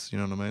drummers, you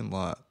know what I mean?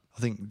 Like I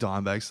think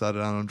Dimebag started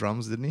out on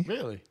drums, didn't he?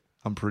 Really?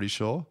 I'm pretty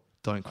sure.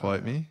 Don't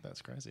quote me.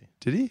 That's crazy.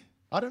 Did he?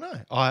 I don't know.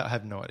 I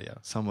have no idea.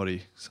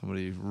 Somebody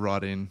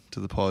write in to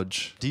the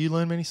podge. Do you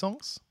learn many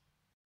songs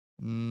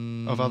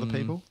of other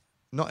people?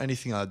 Not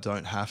anything I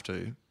don't have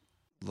to.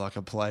 Like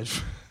I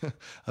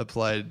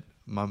played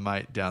my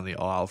mate down the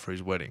aisle for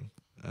his wedding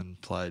and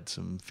played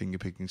some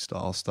fingerpicking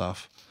style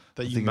stuff.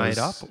 That you made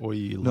up, or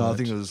you learned? No, I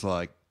think it was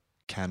like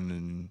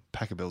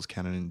Pachelbel's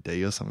Canon in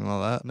D or something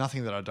like that.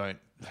 Nothing that I don't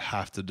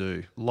have to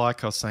do.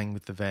 Like I was saying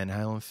with the Van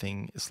Halen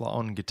thing, it's like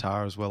on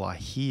guitar as well, I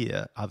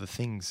hear other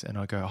things and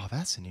I go, oh,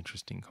 that's an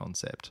interesting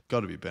concept.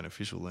 Got to be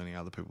beneficial learning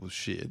other people's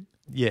shit.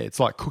 Yeah, it's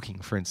like cooking,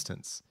 for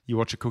instance. You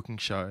watch a cooking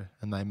show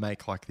and they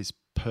make like this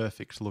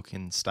perfect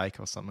looking steak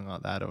or something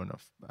like that, or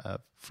a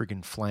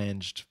friggin'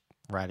 flanged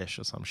radish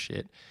or some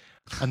shit.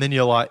 And then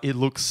you're like, it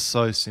looks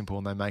so simple,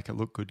 and they make it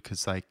look good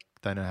because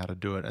they know how to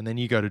do it. And then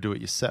you go to do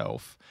it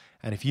yourself,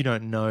 and if you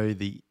don't know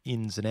the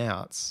ins and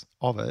outs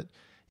of it,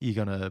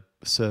 you're going to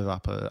serve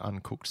up an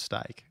uncooked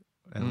steak,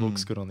 and it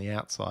looks good on the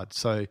outside.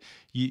 So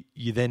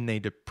you then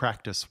need to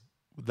practice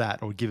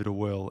that or give it a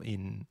whirl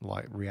in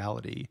like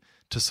reality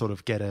to sort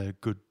of get a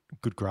good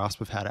grasp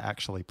of how to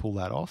actually pull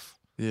that off.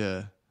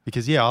 Yeah.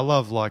 Because I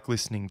love like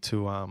listening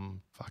to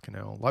fucking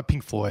hell, like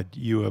Pink Floyd.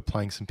 You were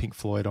playing some Pink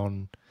Floyd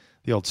on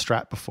the old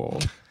Strat before.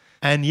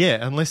 And yeah,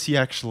 unless you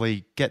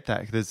actually get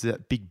that, there's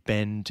that big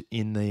bend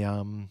in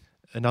the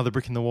Another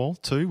Brick in the Wall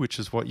too, which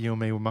is what you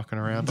and me were mucking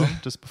around on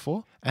just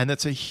before. And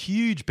that's a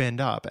huge bend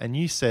up. And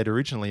you said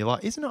originally,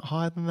 like, isn't it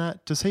higher than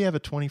that? Does he have a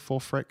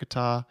 24 fret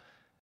guitar?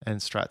 And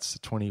Strat's a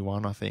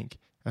 21, I think.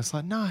 And it's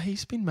like, no,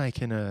 he's been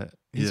making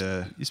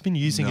he's been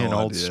using an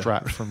old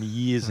Strat from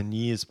years and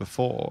years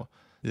before.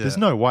 Yeah. There's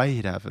no way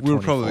he'd have a 24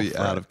 We're probably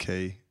fret. out of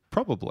key.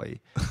 Probably.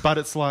 But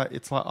it's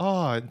like,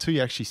 oh, until you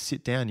actually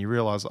sit down, you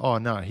realise, oh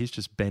no, he's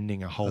just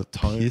bending a whole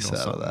tone or something.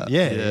 Out of that.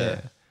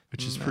 Yeah.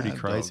 Which is pretty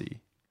crazy.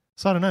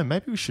 So I don't know,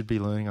 maybe we should be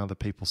learning other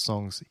people's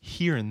songs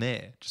here and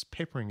there, just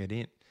peppering it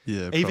in.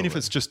 Yeah, even if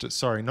it's just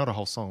not a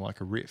whole song, like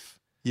a riff.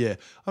 Yeah.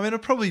 I mean, I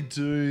probably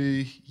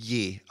do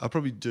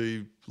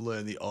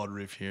learn the odd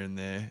riff here and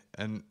there,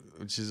 and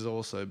which has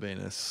also been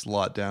a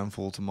slight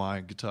downfall to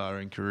my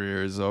guitaring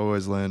career, is I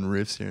always learn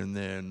riffs here and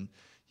there, and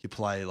you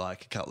play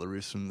like a couple of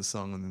riffs from the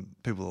song and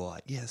people are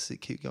like, yeah,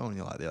 sick, keep going.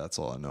 You're like, yeah, that's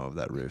all I know of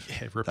that riff.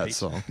 Yeah, repeat. That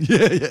song.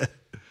 Yeah.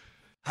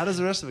 How does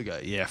the rest of it go?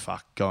 Yeah,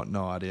 fuck, got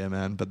no idea,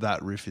 man. But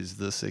that riff is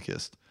the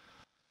sickest.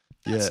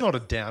 That's not a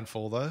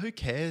downfall, though. Who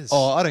cares?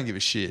 Oh, I don't give a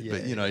shit. Yeah,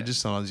 but, you know, yeah.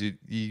 just sometimes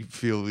you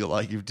feel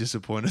like you've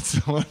disappointed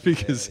someone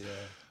because,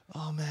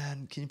 oh,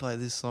 man, can you play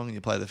this song? And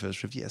you play the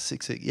first riff. Yeah,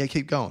 sick. Yeah,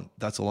 keep going.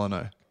 That's all I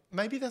know.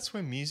 Maybe that's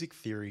where music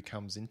theory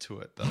comes into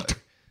it, though.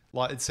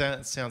 Like, it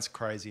sounds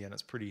crazy and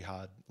it's pretty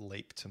hard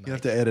leap to make. You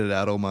have to edit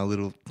out all my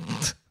little...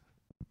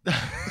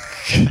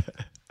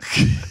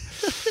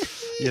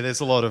 Yeah,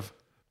 there's a lot of...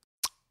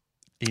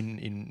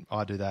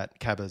 I do that.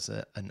 Cabba's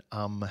an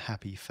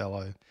happy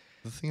fellow.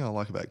 The thing I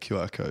like about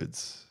QR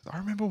codes... I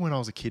remember when I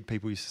was a kid,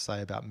 people used to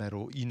say about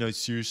metal, you know,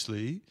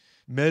 seriously,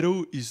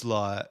 metal is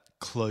like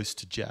close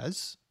to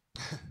jazz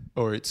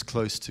or it's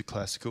close to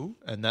classical,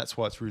 and that's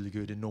why it's really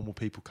good and normal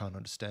people can't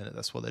understand it.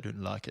 That's why they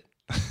don't like it.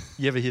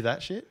 You ever hear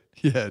that shit?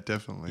 Yeah,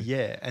 definitely.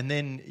 Yeah. And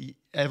then, you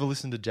ever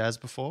listen to jazz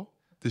before?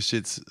 This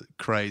shit's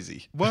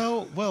crazy.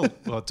 Well,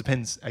 it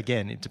depends.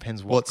 Again, it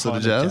depends what sort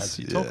kind of of jazz? jazz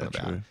you're Yeah, talking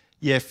about. true.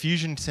 Yeah,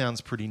 fusion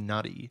sounds pretty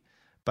nutty.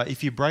 But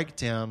if you break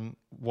down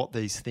what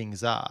these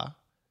things are,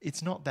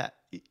 it's not that...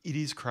 It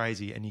is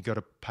crazy, and you got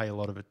to pay a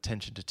lot of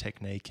attention to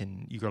technique,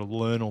 and you got to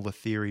learn all the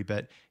theory.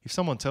 But if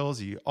someone tells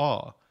you,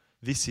 oh,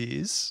 this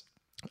is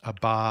a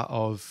bar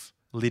of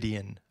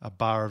Lydian, a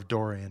bar of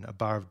Dorian, a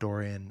bar of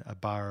Dorian, a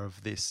bar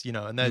of this, you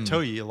know, and they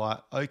tell you, you're like,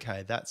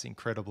 okay, that's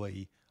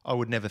incredibly... I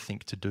would never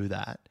think to do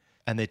that.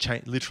 And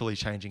they're literally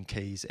changing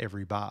keys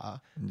every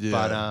bar.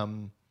 Yeah.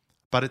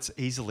 But it's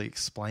easily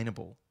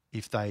explainable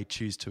if they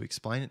choose to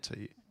explain it to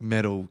you.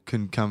 Metal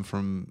can come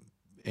from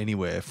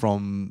anywhere,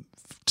 from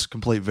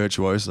complete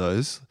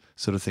virtuosos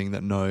sort of thing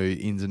that know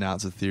ins and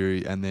outs of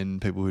theory, and then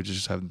people who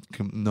just have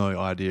no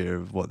idea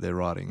of what they're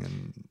writing.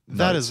 And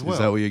That notes. as well. Is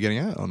that what you're getting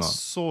at or not?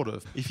 Sort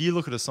of. If you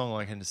look at a song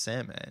like Enter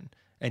Sandman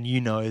and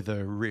you know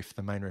the riff,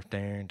 the main riff,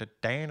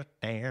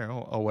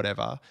 or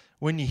whatever,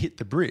 when you hit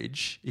the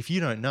bridge, if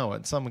you don't know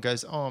it, someone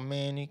goes, oh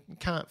man, you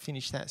can't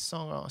finish that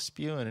song, oh,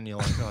 spewing, and you're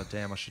like, oh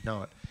damn, I should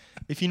know it.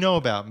 If you know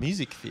about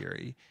music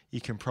theory,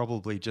 you can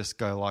probably just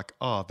go like,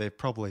 oh,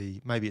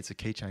 maybe it's a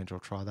key change, I'll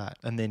try that.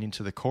 And then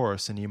into the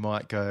chorus, and you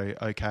might go,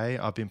 okay,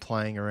 I've been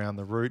playing around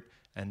the root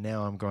and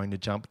now I'm going to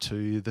jump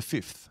to the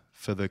fifth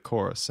for the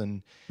chorus.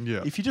 And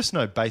if you just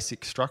know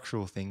basic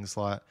structural things,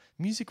 like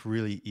music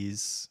really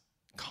is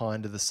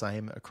kind of the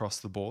same across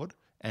the board.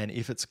 And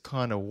if it's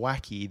kind of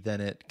wacky,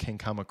 then it can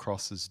come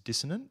across as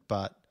dissonant,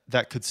 but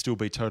that could still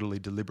be totally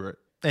deliberate.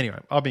 Anyway,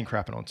 I've been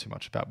crapping on too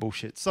much about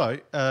bullshit. So,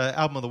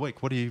 album of the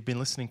week. What have you been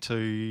listening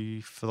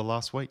to for the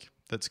last week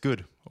that's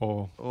good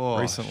or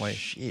recently?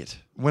 Shit.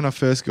 When I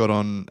first got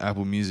on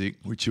Apple Music,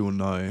 which you'll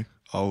know,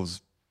 I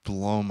was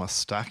blowing my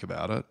stack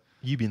about it.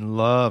 You've been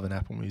loving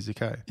Apple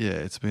Music, eh? Yeah,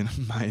 it's been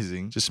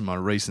amazing. Just in my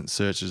recent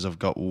searches, I've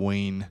got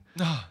Ween,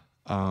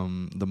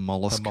 The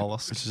Mollusk,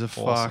 which is a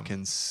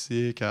fucking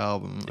sick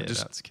album. Yeah, I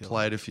just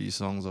played a few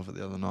songs off it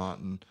the other night,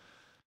 and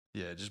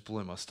yeah, it just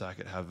blew my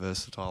stack at how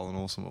versatile and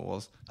awesome it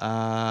was.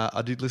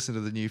 I did listen to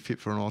the new Fit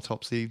for an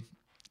Autopsy.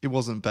 It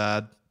wasn't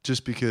bad,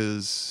 just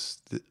because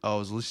I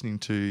was listening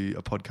to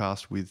a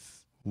podcast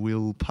with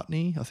Will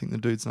Putney, I think the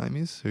dude's name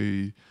is,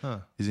 who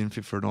is in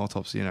Fit for an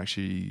Autopsy and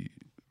actually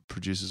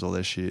produces all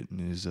their shit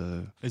and is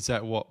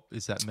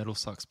that Metal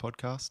Sucks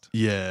podcast?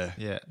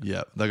 Yeah.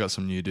 They got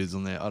some new dudes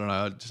on there. I don't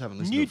know. I just haven't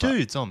listened. New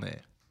dudes on there.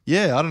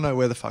 Yeah, I don't know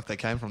where the fuck they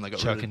came from. They got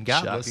Chuck rid and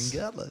of Gutless.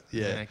 Chuck and Gutless.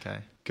 Yeah, okay.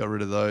 Got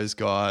rid of those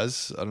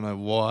guys. I don't know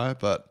why,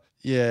 but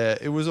yeah,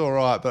 it was all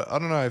right. But I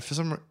don't know,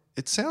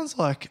 it sounds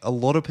like a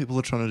lot of people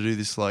are trying to do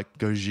this like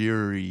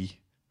Gojira-y,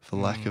 for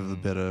lack of a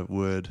better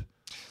word,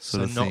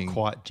 sort of thing. Not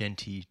quite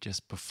genty,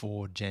 just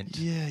before gent.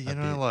 Yeah, you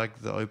know,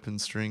 like the open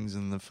strings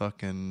and the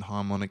fucking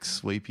harmonic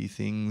sweepy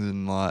things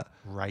and like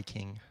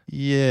raking.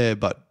 Yeah,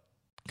 but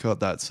got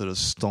that sort of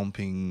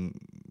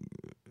stomping.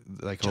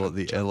 They call it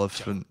the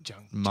elephant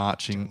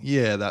marching.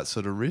 Yeah, that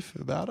sort of riff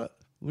about it,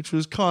 which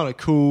was kind of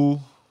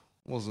cool.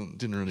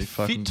 Didn't really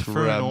fucking Fit for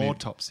grab an me.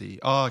 Autopsy.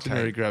 Oh, okay. Didn't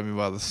really grab me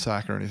by the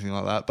sack or anything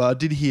like that. But I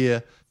did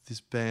hear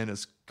this band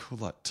is called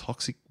like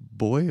Toxic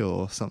Boy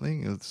or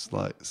something. It's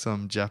like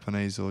some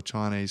Japanese or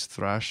Chinese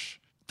thrash.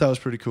 That was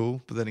pretty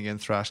cool. But then again,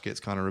 thrash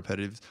gets kind of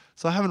repetitive.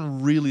 So I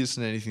haven't really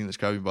listened to anything that's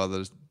grabbed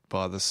me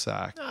by the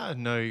sack.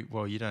 No,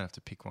 well, you don't have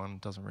to pick one.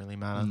 It doesn't really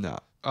matter. No.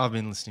 I've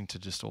been listening to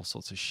just all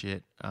sorts of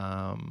shit.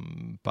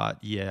 But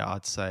yeah,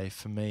 I'd say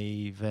for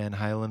me, Van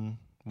Halen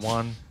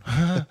won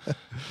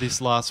this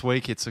last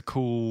week. It's a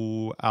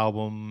cool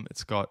album.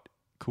 It's got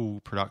cool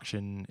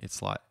production.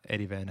 It's like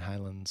Eddie Van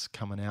Halen's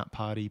coming out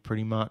party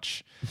pretty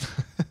much.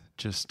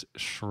 Just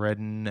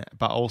shredding,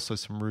 but also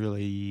some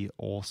really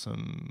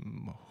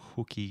awesome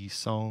hooky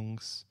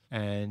songs.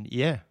 And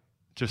yeah,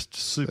 just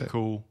super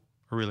cool.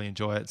 I really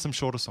enjoy it. Some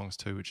shorter songs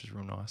too, which is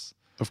real nice.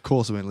 Of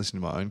course, I went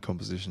listening to my own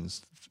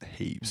compositions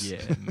heaps.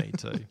 Yeah, me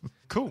too.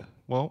 Cool.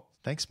 Well,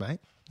 thanks, mate.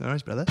 No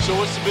worries, brother. So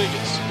what's the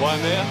biggest?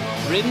 Waimea?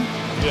 Ridden?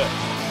 Yeah.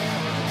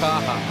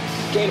 Kaha.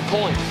 Gator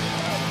Point.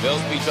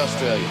 Bells Beach,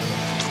 Australia.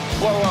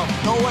 Well,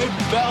 no way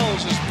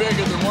Bells is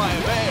bigger than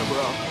Waimea,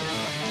 bro.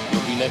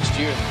 You'll be next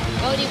year.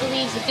 Bodie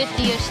believes the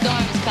 50-year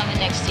storm is coming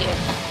next year.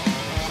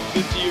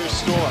 50-year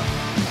storm.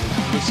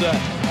 What's that?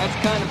 That's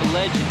kind of a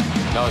legend.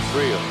 No, it's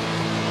real.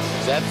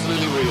 It's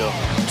absolutely real.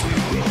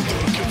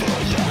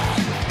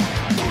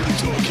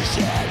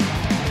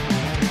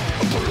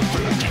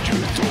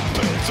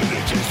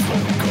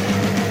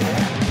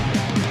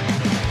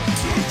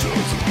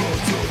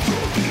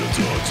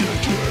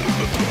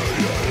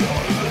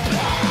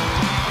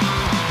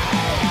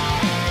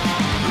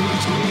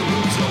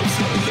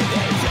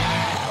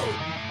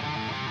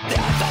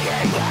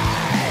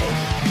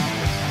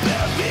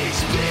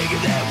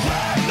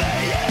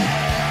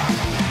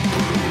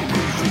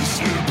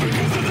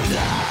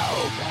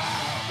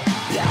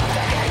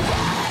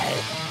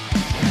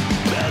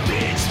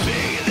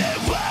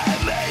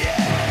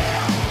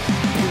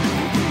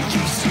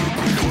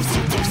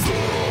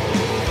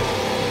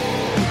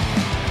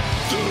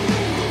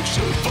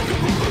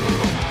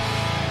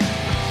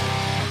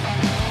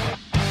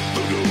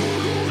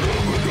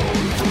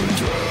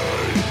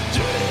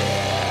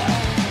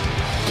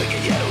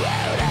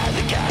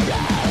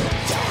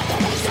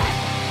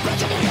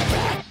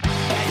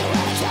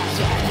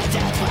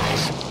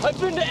 I've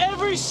been to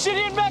every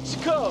city in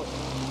Mexico.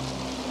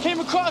 Came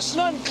across an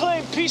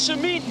unclaimed piece of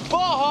meat in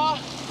Baja.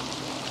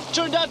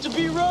 Turned out to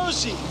be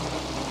Rosie.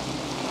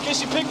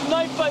 Guess you picked a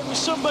knife fight with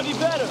somebody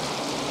better.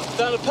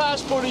 Found a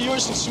passport of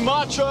yours in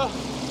Sumatra.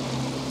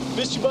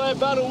 Missed you by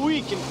about a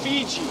week in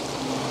Fiji.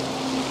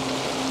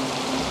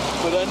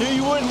 But I knew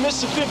you wouldn't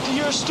miss a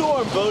 50-year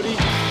storm, Bodie.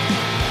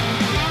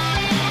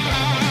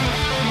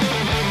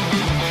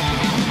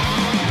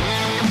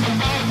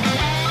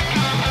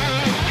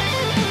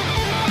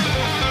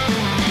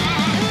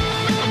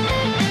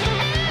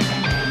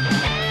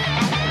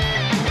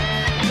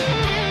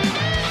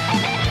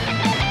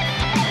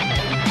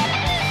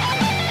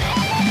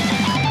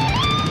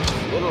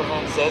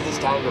 Says it's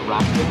time to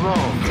rock and roll.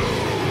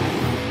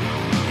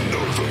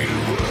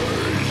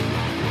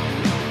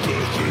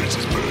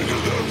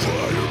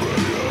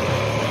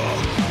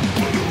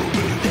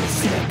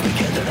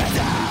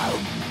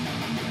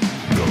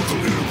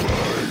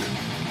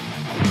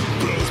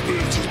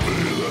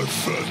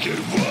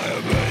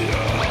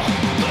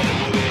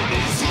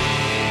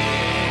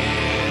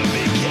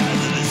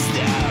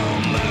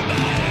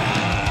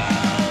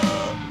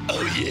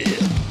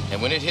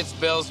 And when it hits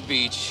Bell's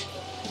Beach,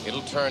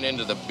 it'll turn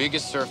into the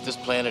biggest surf this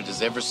planet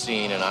has ever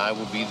seen, and I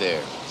will be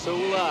there. So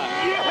will I.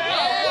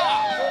 Yeah!